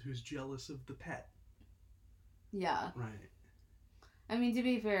 2-year-old who's jealous of the pet. Yeah. Right. I mean, to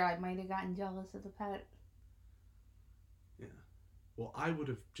be fair, I might have gotten jealous of the pet. Yeah. Well, I would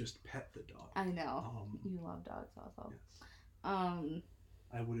have just pet the dog. I know. You love dogs also. Yes.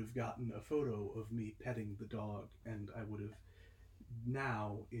 I would have gotten a photo of me petting the dog, and I would have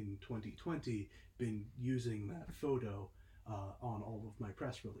now, in 2020, been using that photo on all of my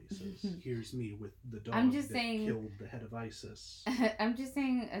press releases. Here's me with the dog killed the head of ISIS. I'm just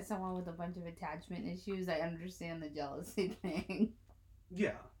saying, as someone with a bunch of attachment issues, I understand the jealousy thing.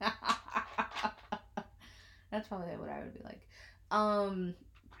 Yeah. That's probably what I would be like.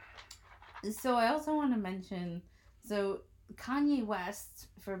 So I also want to mention, so Kanye West,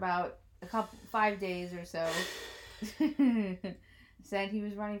 for about 5 days or so, said he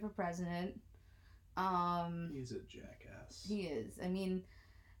was running for president. He's a jackass. He is. I mean,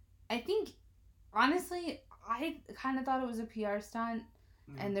 I think Honestly, I kind of thought it was a PR stunt,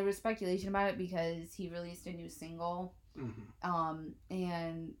 and there was speculation about it because he released a new single.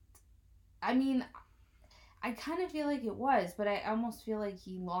 And I mean, I kind of feel like it was, but I almost feel like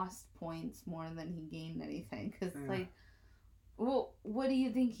he lost points more than he gained anything. Because, like, well, what do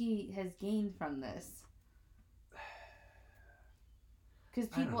you think he has gained from this? Because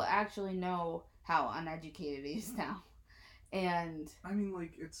people actually know how uneducated he is now. And I mean,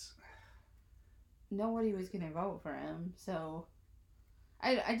 like, it's... nobody was going to vote for him, so...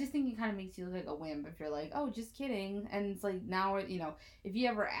 I just think it kind of makes you look like a wimp if you're like, oh, just kidding. And it's like, now, you know, if you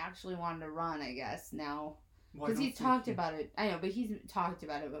ever actually wanted to run, I guess, now... Because he's talked about it. I know, but he's talked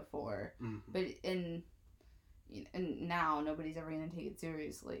about it before. But and now nobody's ever going to take it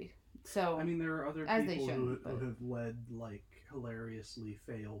seriously. So I mean, there are other people who have led, like, hilariously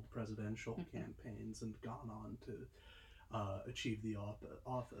failed presidential campaigns and gone on to achieve the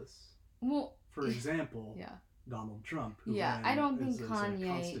office. Well, for example, Donald Trump, who ran I don't think as Kanye... a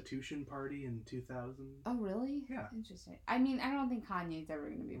Constitution Party in 2000. Oh, really? Yeah. Interesting. I mean, I don't think Kanye's ever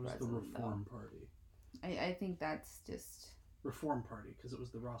going to be president. It was the Reform Party. I think that's just... Reform Party, because it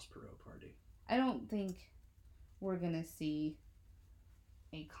was the Ross Perot Party. I don't think we're going to see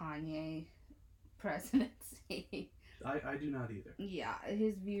a Kanye presidency. I do not either. Yeah,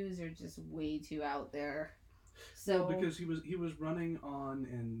 his views are just way too out there. So because he was running on,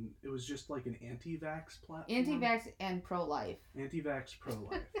 and it was just like an anti-vax platform. Anti-vax and pro-life. Anti-vax,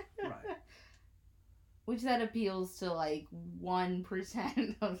 pro-life, right. Which that appeals to like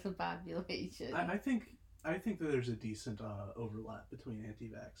 1% of the population. I think that there's a decent overlap between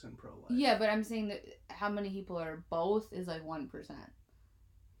anti-vax and pro-life. Yeah, but I'm saying that how many people are both is like 1%.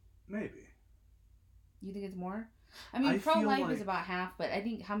 Maybe. You think it's more? I mean, pro-life is about half, but I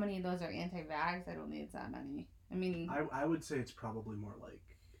think how many of those are anti-vax? I don't think it's that many. I mean... I would say it's probably more like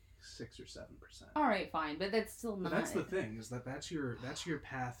 6 or 7%. All right, fine, but that's still not... But that's the thing, is that's your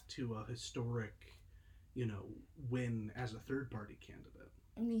path to a historic, you know, win as a third-party candidate.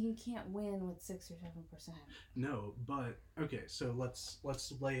 I mean, he can't win with 6 or 7%. No, but okay, so let's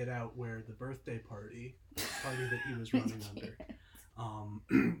lay it out where the birthday party that he was running under,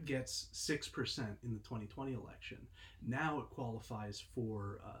 gets 6% in the 2020 election. Now it qualifies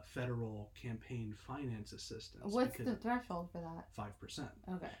for federal campaign finance assistance. What's the threshold for that? 5%.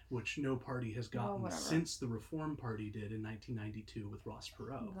 Okay. Which no party has gotten since the Reform Party did in 1992 with Ross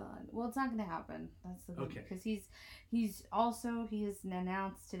Perot. God. Well, it's not going to happen. That's the thing. Okay. Because he's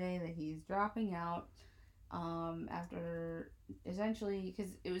announced today that he's dropping out after essentially,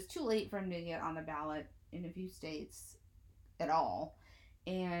 because it was too late for him to get on the ballot in a few states at all.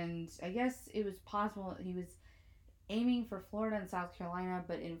 And I guess it was possible he was aiming for Florida and South Carolina,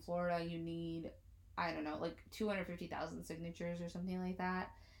 but in Florida you need, I don't know, like 250,000 signatures or something like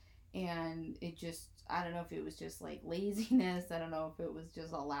that. And it just, I don't know if it was just like laziness. I don't know if it was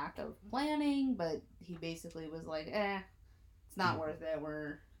just a lack of planning, but he basically was like, it's not worth it.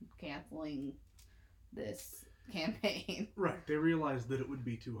 We're canceling this campaign. Right. They realized that it would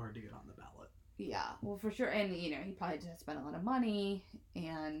be too hard to get on the ballot. Yeah, well, for sure. And, you know, he probably just spent a lot of money,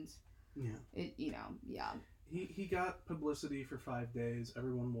 and He got publicity for 5 days.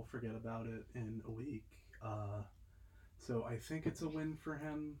 Everyone will forget about it in a week. So I think it's a win for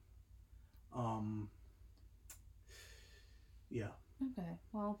him. Yeah. Okay,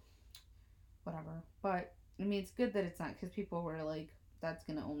 well, whatever. But, I mean, it's good that it's not, because people were like, that's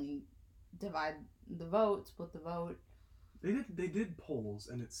going to only divide the vote, split the vote. They did polls,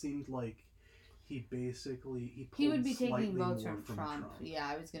 and it seemed like he would be taking votes from Trump. Yeah,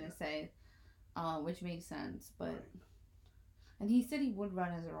 I was gonna say, which makes sense, but right. And he said he would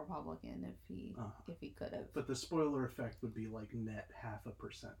run as a Republican if he could have. But the spoiler effect would be like net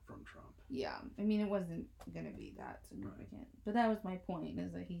 0.5% from Trump. Yeah, I mean it wasn't gonna be that significant, right. But that was my point: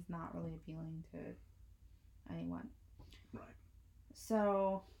 is that he's not really appealing to anyone. Right.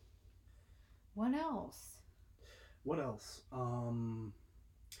 So, what else?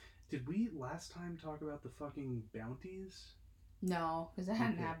 Did we last time talk about the fucking bounties? No, because it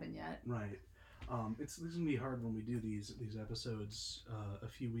hadn't happened yet. Right. This is gonna be hard when we do these episodes a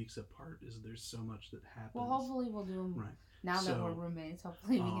few weeks apart. There's so much that happens. Well, hopefully we'll do them now that we're roommates.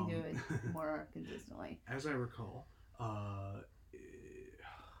 Hopefully we can do it more consistently. As I recall,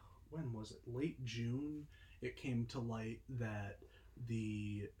 when was it? Late June. It came to light that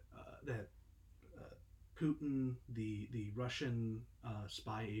Putin, the Russian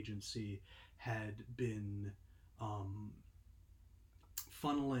spy agency, had been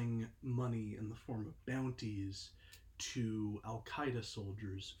funneling money in the form of bounties to Al-Qaeda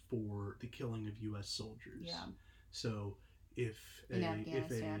soldiers for the killing of U.S. soldiers. Yeah. So if in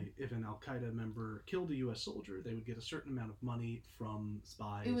Afghanistan. if an Al Qaeda member killed a U.S. soldier, they would get a certain amount of money from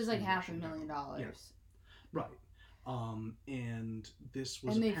spies. It was like in $500,000. Yeah. Right. And this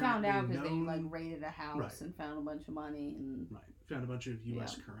was and they found out because known... they like raided a house Right. and found a bunch of money and found a bunch of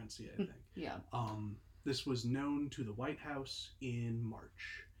U.S. currency, I think. Yeah. This was known to the White House in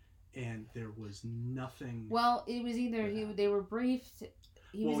March, and there was nothing. Well, it was either they were briefed.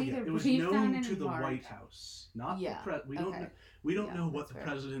 It was known to the White House, not the we don't know what the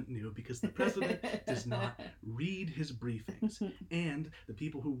president knew, because the president does not read his briefings, and the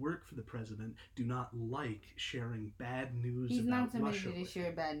people who work for the president do not like sharing bad news. He's about not somebody Russia to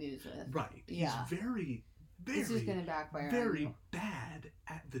share bad news with. Right. Yeah. He's very this is going to backfire. Very bad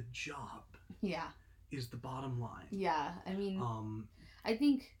at the job. Yeah. Is the bottom line. Yeah, I mean, I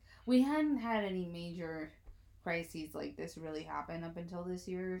think we hadn't had any major crises like this really happen up until this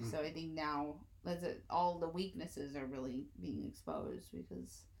year, so I think now all the weaknesses are really being exposed,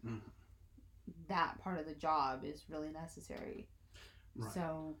 because that part of the job is really necessary. Right.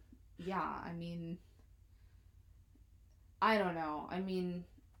 So, yeah, I mean, I don't know. I mean,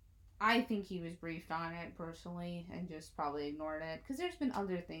 I think he was briefed on it personally and just probably ignored it, because there's been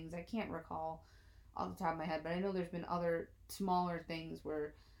other things I can't recall off the top of my head, but I know there's been other smaller things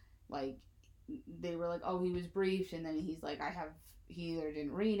where, like, they were like, oh, he was briefed, and then he's like, he either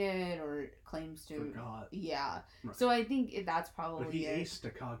didn't read it or claims to forgot. Yeah. Right. So I think that's probably But he aced a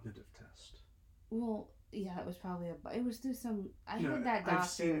cognitive test. Well, yeah, it was probably it was through some. I heard that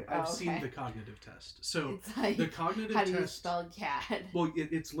doctor. I've seen the cognitive test. So it's like, the cognitive how test. How do you spell cat? Well,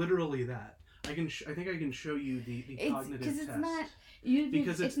 it's literally that. I think I can show you the cognitive test. It's not.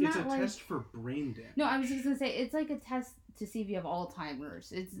 Because it's not a test for brain damage. No, I was just gonna say it's like a test to see if you have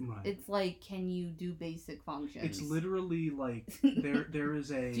Alzheimer's. It's like, can you do basic functions? It's literally like there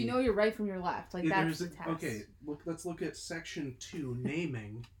is a. Do you know your right from your left? Like that's the test. Okay, let's look at section 2,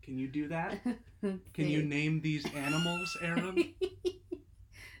 naming. Can you do that? Can you name these animals, Aaron?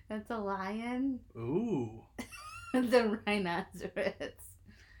 That's a lion. Ooh. The rhinoceros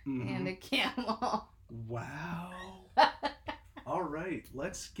and a camel. Wow. All right,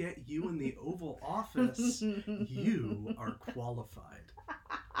 let's get you in the Oval Office. You are qualified.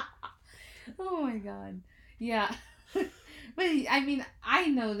 Oh my God. Yeah. But I mean, I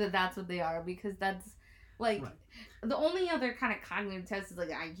know that that's what they are, because that's like the only other kind of cognitive test is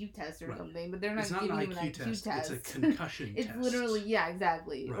like an IQ test or something, but they're not giving you an IQ test. It's a concussion test. It's literally, yeah,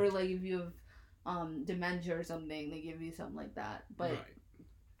 exactly. Right. Or like if you have dementia or something, they give you something like that. But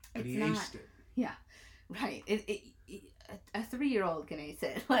But he aced it. Yeah. Right. A 3-year-old can ace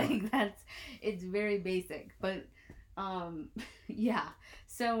it. Like it's very basic. But yeah.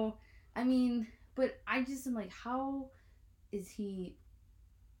 So I mean, but I just am like, how is he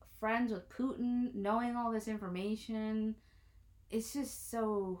friends with Putin, knowing all this information? It's just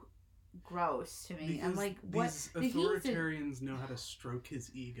so gross to me. Because I'm like, what? These authoritarians know how to stroke his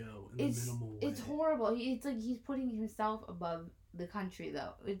ego in a minimal way. It's horrible. It's like he's putting himself above the country,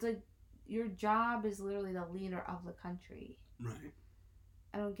 though. It's like, your job is literally the leader of the country. Right.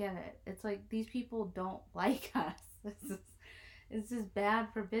 I don't get it. It's like, these people don't like us. It's just bad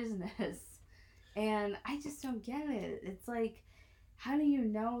for business. And I just don't get it. It's like, how do you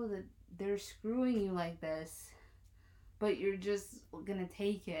know that they're screwing you like this, but you're just gonna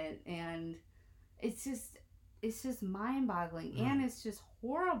take it? And it's just mind-boggling. Right. And it's just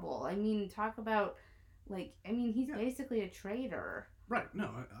horrible. I mean, talk about, like, he's basically a traitor. Right. No,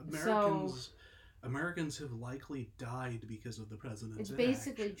 Americans have likely died because of the president's inaction. It's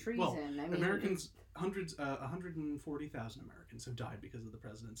basically treason. Well, Americans, 140,000 Americans have died because of the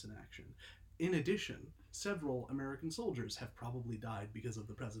president's inaction. In addition, several American soldiers have probably died because of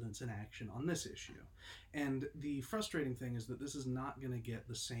the president's inaction on this issue. And the frustrating thing is that this is not going to get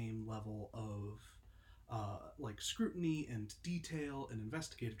the same level of scrutiny and detail and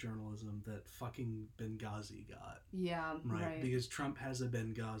investigative journalism that fucking Benghazi got. Yeah, right. Because Trump has a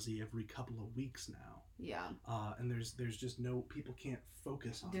Benghazi every couple of weeks now. Yeah. And there's just no, people can't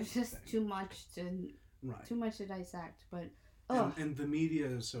focus on. There's just too much to dissect, but and the media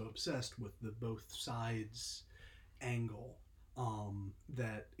is so obsessed with the both sides angle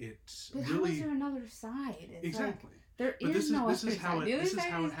that it's but really. How is there another side? It's exactly. Like, there but is no this is how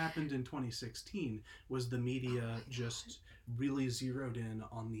it happened in 2016. Was the media just really zeroed in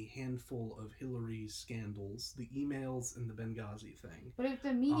on the handful of Hillary's scandals, the emails, and the Benghazi thing? But if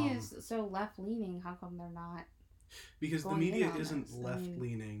the media is so left leaning, how come they're not? Because the media isn't left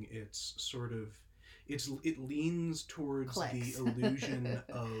leaning. It's sort of it leans towards the illusion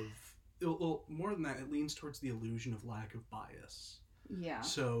of. Well, more than that, it leans towards the illusion of lack of bias. Yeah.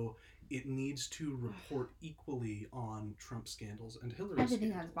 So it needs to report equally on Trump scandals and Hillary Everything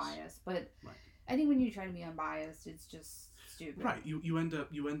scandals. has bias, but Right. I think when you try to be unbiased, it's just stupid. Right. You end up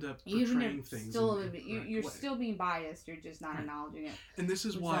Even portraying if things. you're still being biased. You're just not acknowledging it. And this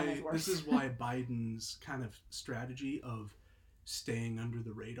is why Biden's kind of strategy of staying under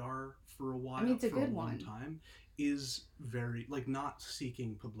the radar for a while, it's a for good a long one. time, is very like not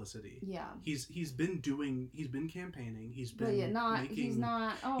seeking publicity. Yeah. He's been campaigning. He's been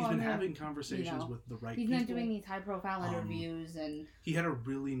having conversations with the right people. He's not doing these high profile interviews, and he had a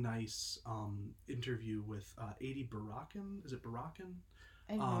really nice interview with Adi Barakan. Is it Barakan?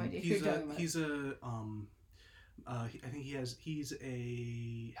 I have no idea who you're talking about. He's a I think he's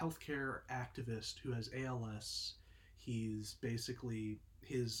a healthcare activist who has ALS. He's basically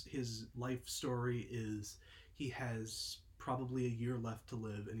his life story is he has probably a year left to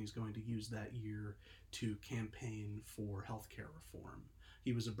live, and he's going to use that year to campaign for healthcare reform.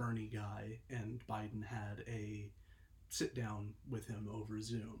 He was a Bernie guy, and Biden had a sit down with him over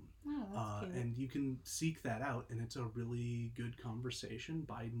Zoom. Oh, that's cute. And you can seek that out, and it's a really good conversation.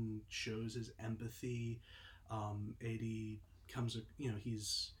 Biden shows his empathy. Adi comes,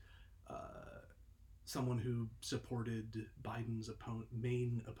 he's someone who supported Biden's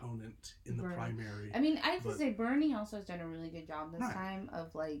main opponent in the primary. I mean, I have to say Bernie also has done a really good job this time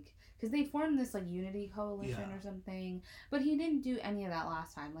of like, because they formed this like unity coalition or something, but he didn't do any of that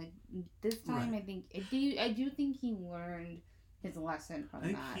last time. Like this time, I do think he learned his lesson from that.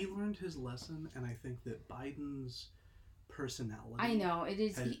 I think he learned his lesson, and I think that Biden's personality. I know it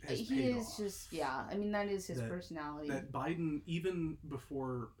is. He is off. Just I mean that is his personality. That Biden, even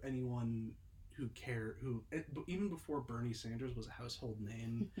before anyone even before Bernie Sanders was a household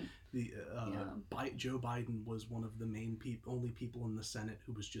name, Joe Biden was one of the only people in the Senate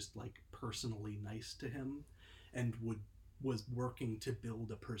who was just like personally nice to him, and was working to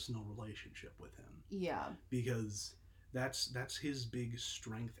build a personal relationship with him. Yeah, because that's his big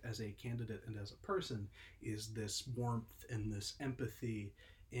strength as a candidate and as a person, is this warmth and this empathy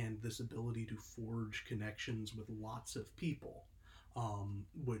and this ability to forge connections with lots of people.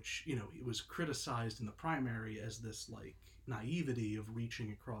 Which, it was criticized in the primary as this like naivety of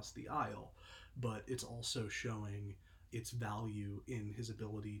reaching across the aisle, but it's also showing its value in his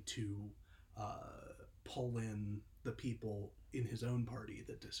ability to pull in the people in his own party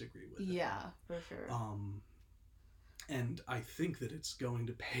that disagree with him. Yeah, for sure. And I think that it's going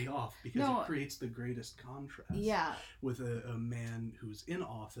to pay off because it creates the greatest contrast with a man who's in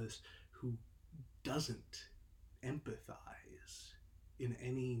office who doesn't empathize in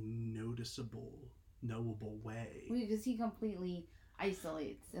any knowable way. Because he completely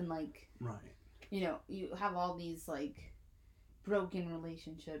isolates and like... Right. You have all these like broken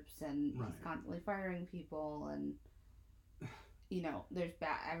relationships, and he's constantly firing people, and there's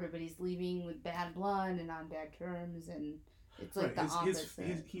everybody's leaving with bad blood and on bad terms, and it's like the opposite.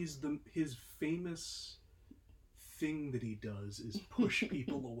 His famous thing that he does is push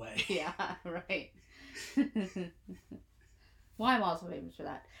people away. Yeah, right. Well, I'm also famous for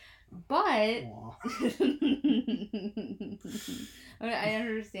that. But I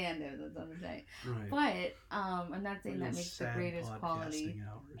understand it. That's what I'm saying. Right. But I'm not saying that makes the greatest quality.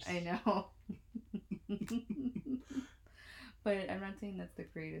 Hours. I know. But I'm not saying that's the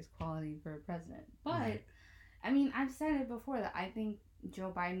greatest quality for a president. But I mean, I've said it before that I think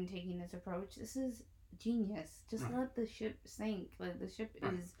Joe Biden taking this approach, this is genius. Just let the ship sink. Like the ship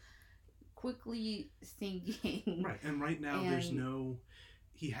is quickly sinking. Right, and right now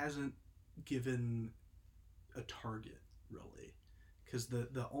he hasn't given a target really, because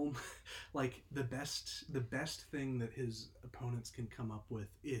the only the best thing that his opponents can come up with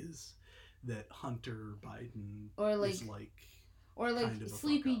is that Hunter Biden is kind of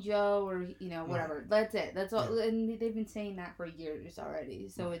Sleepy Joe, or whatever. That's it. That's all. Yeah. And they've been saying that for years already.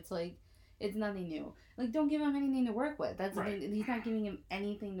 So it's like, it's nothing new. Like, don't give him anything to work with. That's the thing. He's not giving him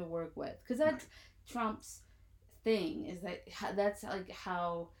anything to work with, because that's Trump's thing. Is that's like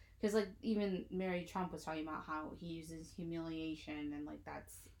how, because like even Mary Trump was talking about how he uses humiliation, and like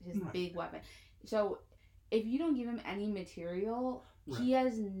that's his big weapon. So if you don't give him any material, he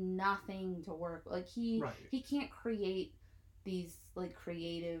has nothing to work with. Like he can't create these like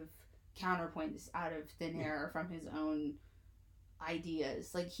creative counterpoints out of thin air from his own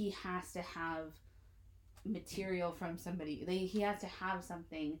ideas. Like he has to have material from somebody. He has to have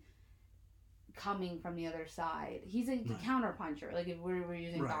something coming from the other side. He's a counterpuncher. Like if we're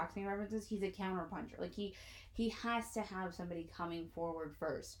using boxing references, he's a counterpuncher. Like he has to have somebody coming forward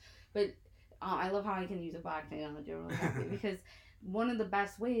first. But I love how I can use a boxing analogy really happy, because one of the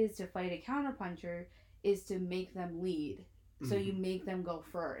best ways to fight a counterpuncher is to make them lead. So you make them go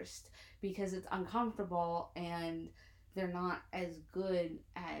first because it's uncomfortable and they're not as good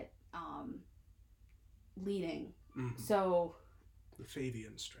at leading. So the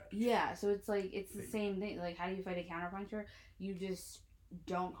Fabian strategy. Yeah, so it's like it's the same thing. Like, how do you fight a counterpuncher? You just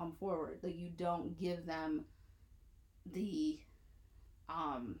don't come forward. Like, you don't give them the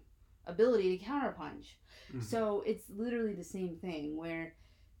ability to counterpunch. So it's literally the same thing where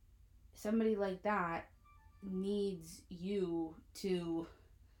somebody like that needs you to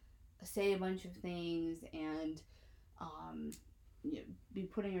say a bunch of things and be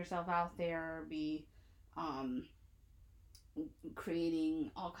putting yourself out there, be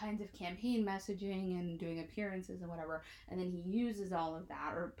creating all kinds of campaign messaging and doing appearances and whatever, and then he uses all of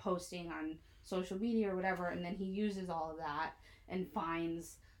that, or posting on social media or whatever, and then he uses all of that and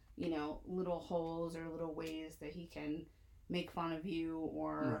finds, little holes or little ways that he can make fun of you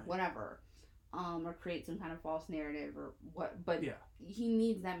or whatever, or create some kind of false narrative or what. But he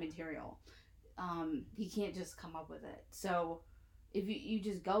needs that material. He can't just come up with it. So if you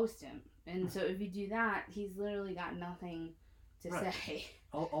just ghost him, and so if you do that, he's literally got nothing to say.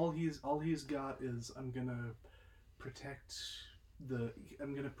 All he's got is I'm gonna protect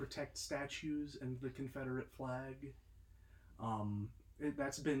statues and the Confederate flag.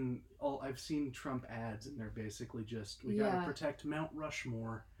 That's been all I've seen Trump ads, and they're basically just we gotta protect Mount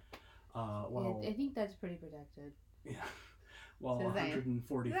Rushmore. I think that's pretty protected. Yeah. While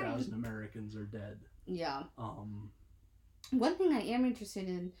 140,000 Americans are dead. Yeah. One thing I am interested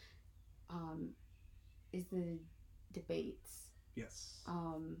in is the debates. Yes.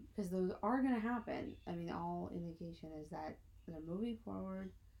 Because those are going to happen. I mean, all indication is that they're moving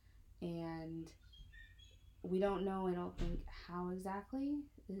forward, and we don't know, I don't think, how exactly.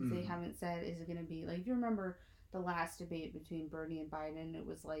 They haven't said, is it going to be, like, if you remember the last debate between Bernie and Biden, it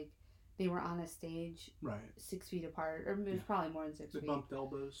was like, they were on a stage 6 feet apart, or it was probably more than 6 feet. They bumped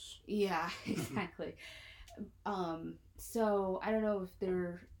elbows. Yeah, exactly. So I don't know if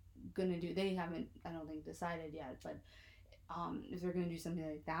they're gonna do. They haven't, I don't think, decided yet. But if they're gonna do something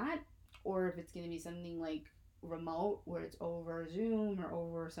like that, or if it's gonna be something like remote, where it's over Zoom or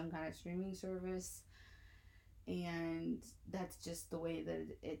over some kind of streaming service, and that's just the way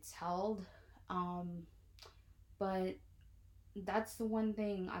that it's held. But that's the one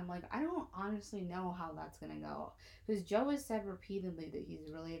thing I'm like, I don't honestly know how that's going to go. Because Joe has said repeatedly that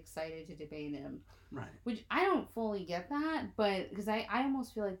he's really excited to debate him. Right. Which I don't fully get that, but because I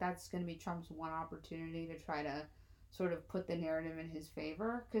almost feel like that's going to be Trump's one opportunity to try to sort of put the narrative in his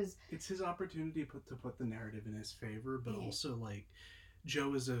favor. Because it's his opportunity to put the narrative in his favor, but also, like,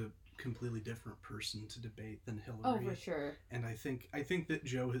 Joe is a completely different person to debate than Hillary. Oh, for sure. And I think that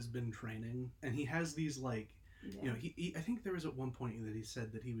Joe has been training, and he has these, like, he I think there was at one point that he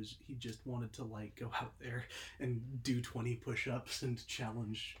said that he just wanted to, like, go out there and do 20 push-ups and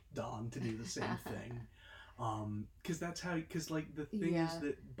challenge Don to do the same thing. Because like, the thing is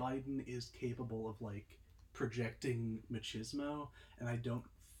that Biden is capable of, like, projecting machismo, and I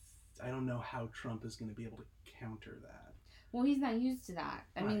don't know how Trump is going to be able to counter that. Well, he's not used to that.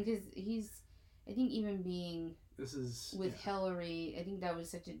 I mean, because I think even being with Hillary, I think that was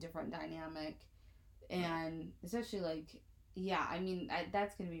such a different dynamic. And especially, like, I mean,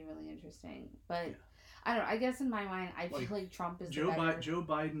 that's going to be really interesting. But I don't know. I guess in my mind, I feel like Trump is Joe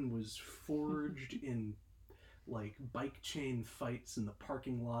Biden was forged in, like, bike chain fights in the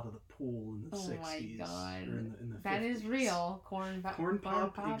parking lot of the pool in the 60s. Oh my God. Or in the 50s. That is real. Corn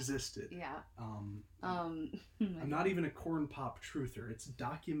pop existed. Yeah. I'm not even a corn pop truther. It's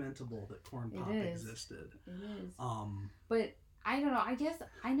documentable that corn pop existed. It is. But I don't know. I guess,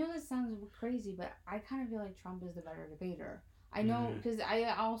 I know this sounds crazy, but I kind of feel like Trump is the better debater. I know, because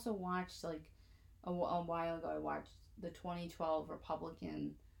I also watched, like, a while ago, I watched the 2012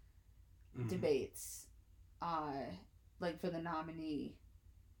 Republican debates, like, for the nominee.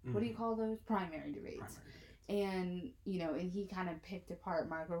 What do you call those? Primary debates. And, and he kind of picked apart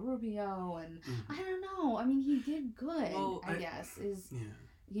Marco Rubio, and I don't know. I mean, he did good, I guess.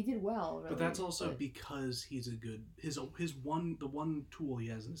 He did well, really. But that's also because he's a good... The one tool he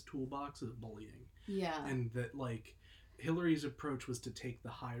has in his toolbox is bullying. Yeah. And that, like, Hillary's approach was to take the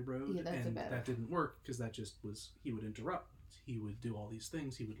high road, and that didn't work, because that just was... He would interrupt. He would do all these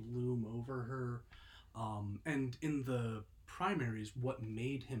things. He would loom over her. And in the primaries, what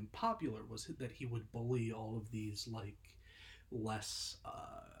made him popular was that he would bully all of these, like, less...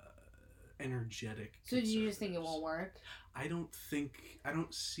 energetic. So do you just think it won't work? I don't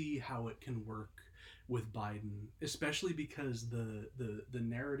see how it can work with Biden, especially because the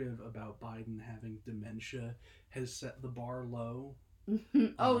narrative about Biden having dementia has set the bar low.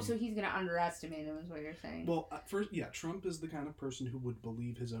 So he's gonna underestimate him, is what you're saying? Well, first, yeah, Trump is the kind of person who would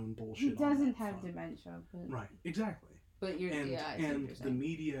believe his own bullshit. He doesn't have dementia, but right, exactly. But and the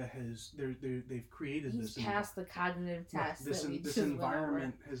media has they've created he's this. Passed the cognitive test. Right. This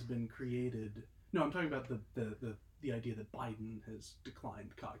environment has been created. No, I'm talking about the idea that Biden has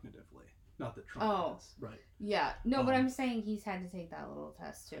declined cognitively, not that Trump has. Right. Yeah. No, but I'm saying he's had to take that little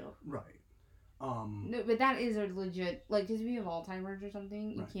test too. Right. No, but that is a legit, like, because if you have Alzheimer's or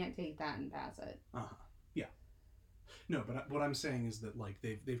something, you can't take that and pass it. Yeah. No, but what I'm saying is that, like,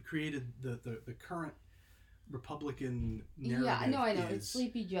 they've created the current Republican narrative. Yeah, I know. It's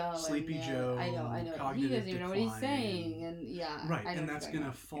Sleepy Joe. Joe. I know. He doesn't even know what he's saying, and right, and that's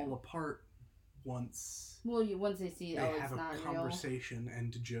gonna fall apart once. Well, once they see, they have it's not a conversation,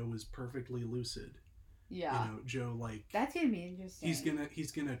 and Joe is perfectly lucid. Yeah. Joe, like, that's gonna be interesting.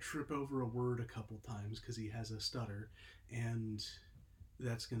 He's gonna trip over a word a couple times because he has a stutter, and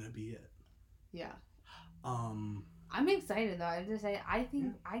that's gonna be it. Yeah. I'm excited though. I have to say, I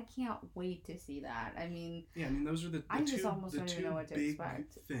think I can't wait to see that. I mean, those are the two big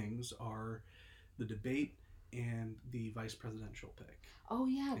things are the debate and the vice presidential pick. Oh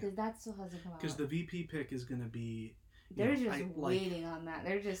yeah, because that still hasn't come out. Because the VP pick is gonna be. They're just waiting on that.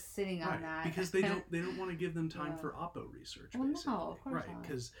 They're just sitting on that because they don't want to give them time for oppo research. Well, basically. No, of course not.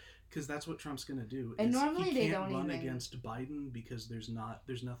 Because that's what Trump's going to do. And normally they don't run against Biden because there's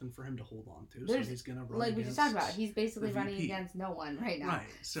nothing for him to hold on to. So he's going to run like we just talked about. He's basically running against no one right now. Right.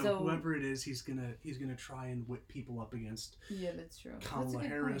 So whoever it is, he's gonna try and whip people up against. Yeah, that's true. Kamala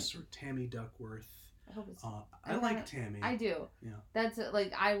Harris or Tammy Duckworth. I hope it's. I like Tammy. I do. Yeah. That's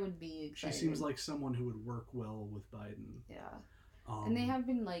like I would be excited. She seems like someone who would work well with Biden. Yeah. And they have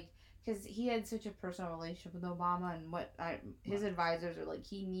been like, because he had such a personal relationship with Obama, and his advisors are like,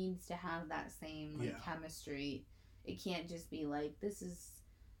 he needs to have that same chemistry. It can't just be like, this is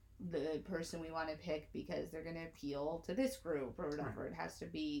the person we want to pick because they're going to appeal to this group or whatever. Right. It has to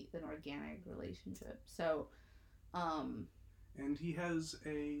be an organic relationship. So, and he has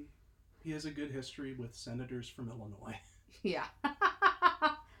a good history with senators from Illinois. Yeah.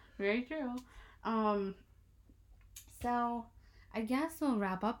 Very true. So I guess we'll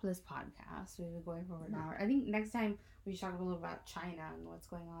wrap up this podcast. We've been going for over an hour. I think next time we should talk a little about China and what's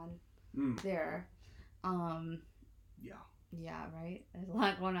going on there. Yeah. Yeah, right? There's a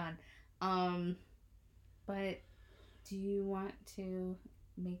lot going on. But do you want to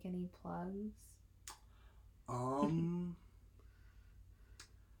make any plugs?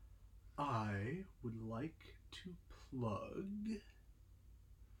 I would like to plug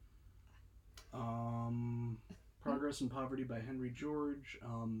Progress and Poverty by Henry George.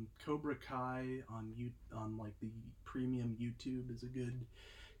 Cobra Kai on like the premium YouTube is a good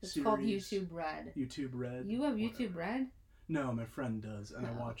It's series. Called YouTube Red. YouTube Red. You have YouTube Red? No, my friend does, and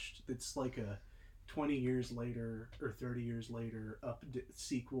I watched. It's like a 20 years later or 30 years later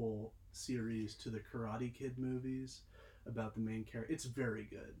sequel series to the Karate Kid movies about the main character. It's very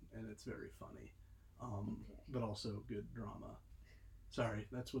good and it's very funny, but also good drama. Sorry,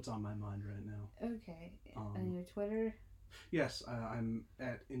 that's what's on my mind right now. Okay. And your Twitter? Yes, I'm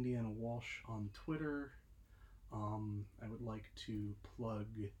at Indiana Walsh on Twitter. I would like to plug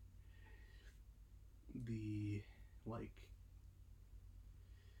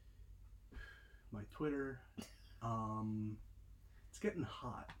my Twitter. It's getting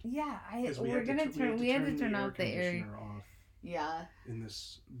hot. Yeah, we had to turn off the air off. Yeah. In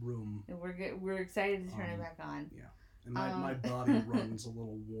this room. We're excited to turn it back on. Yeah. And my body runs a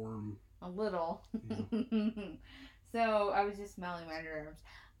little warm. A little. Yeah. So I was just smelling my underarms.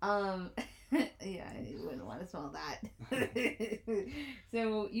 Yeah, I wouldn't want to smell that.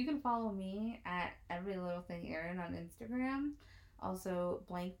 So you can follow me at Every Little Thing Erin on Instagram. Also,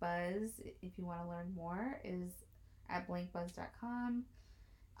 Blank Buzz, if you want to learn more, is at blankbuzz.com.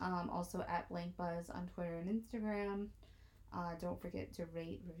 Also at Blank Buzz on Twitter and Instagram. Don't forget to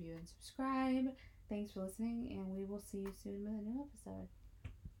rate, review, and subscribe. Thanks for listening, and we will see you soon with a new episode.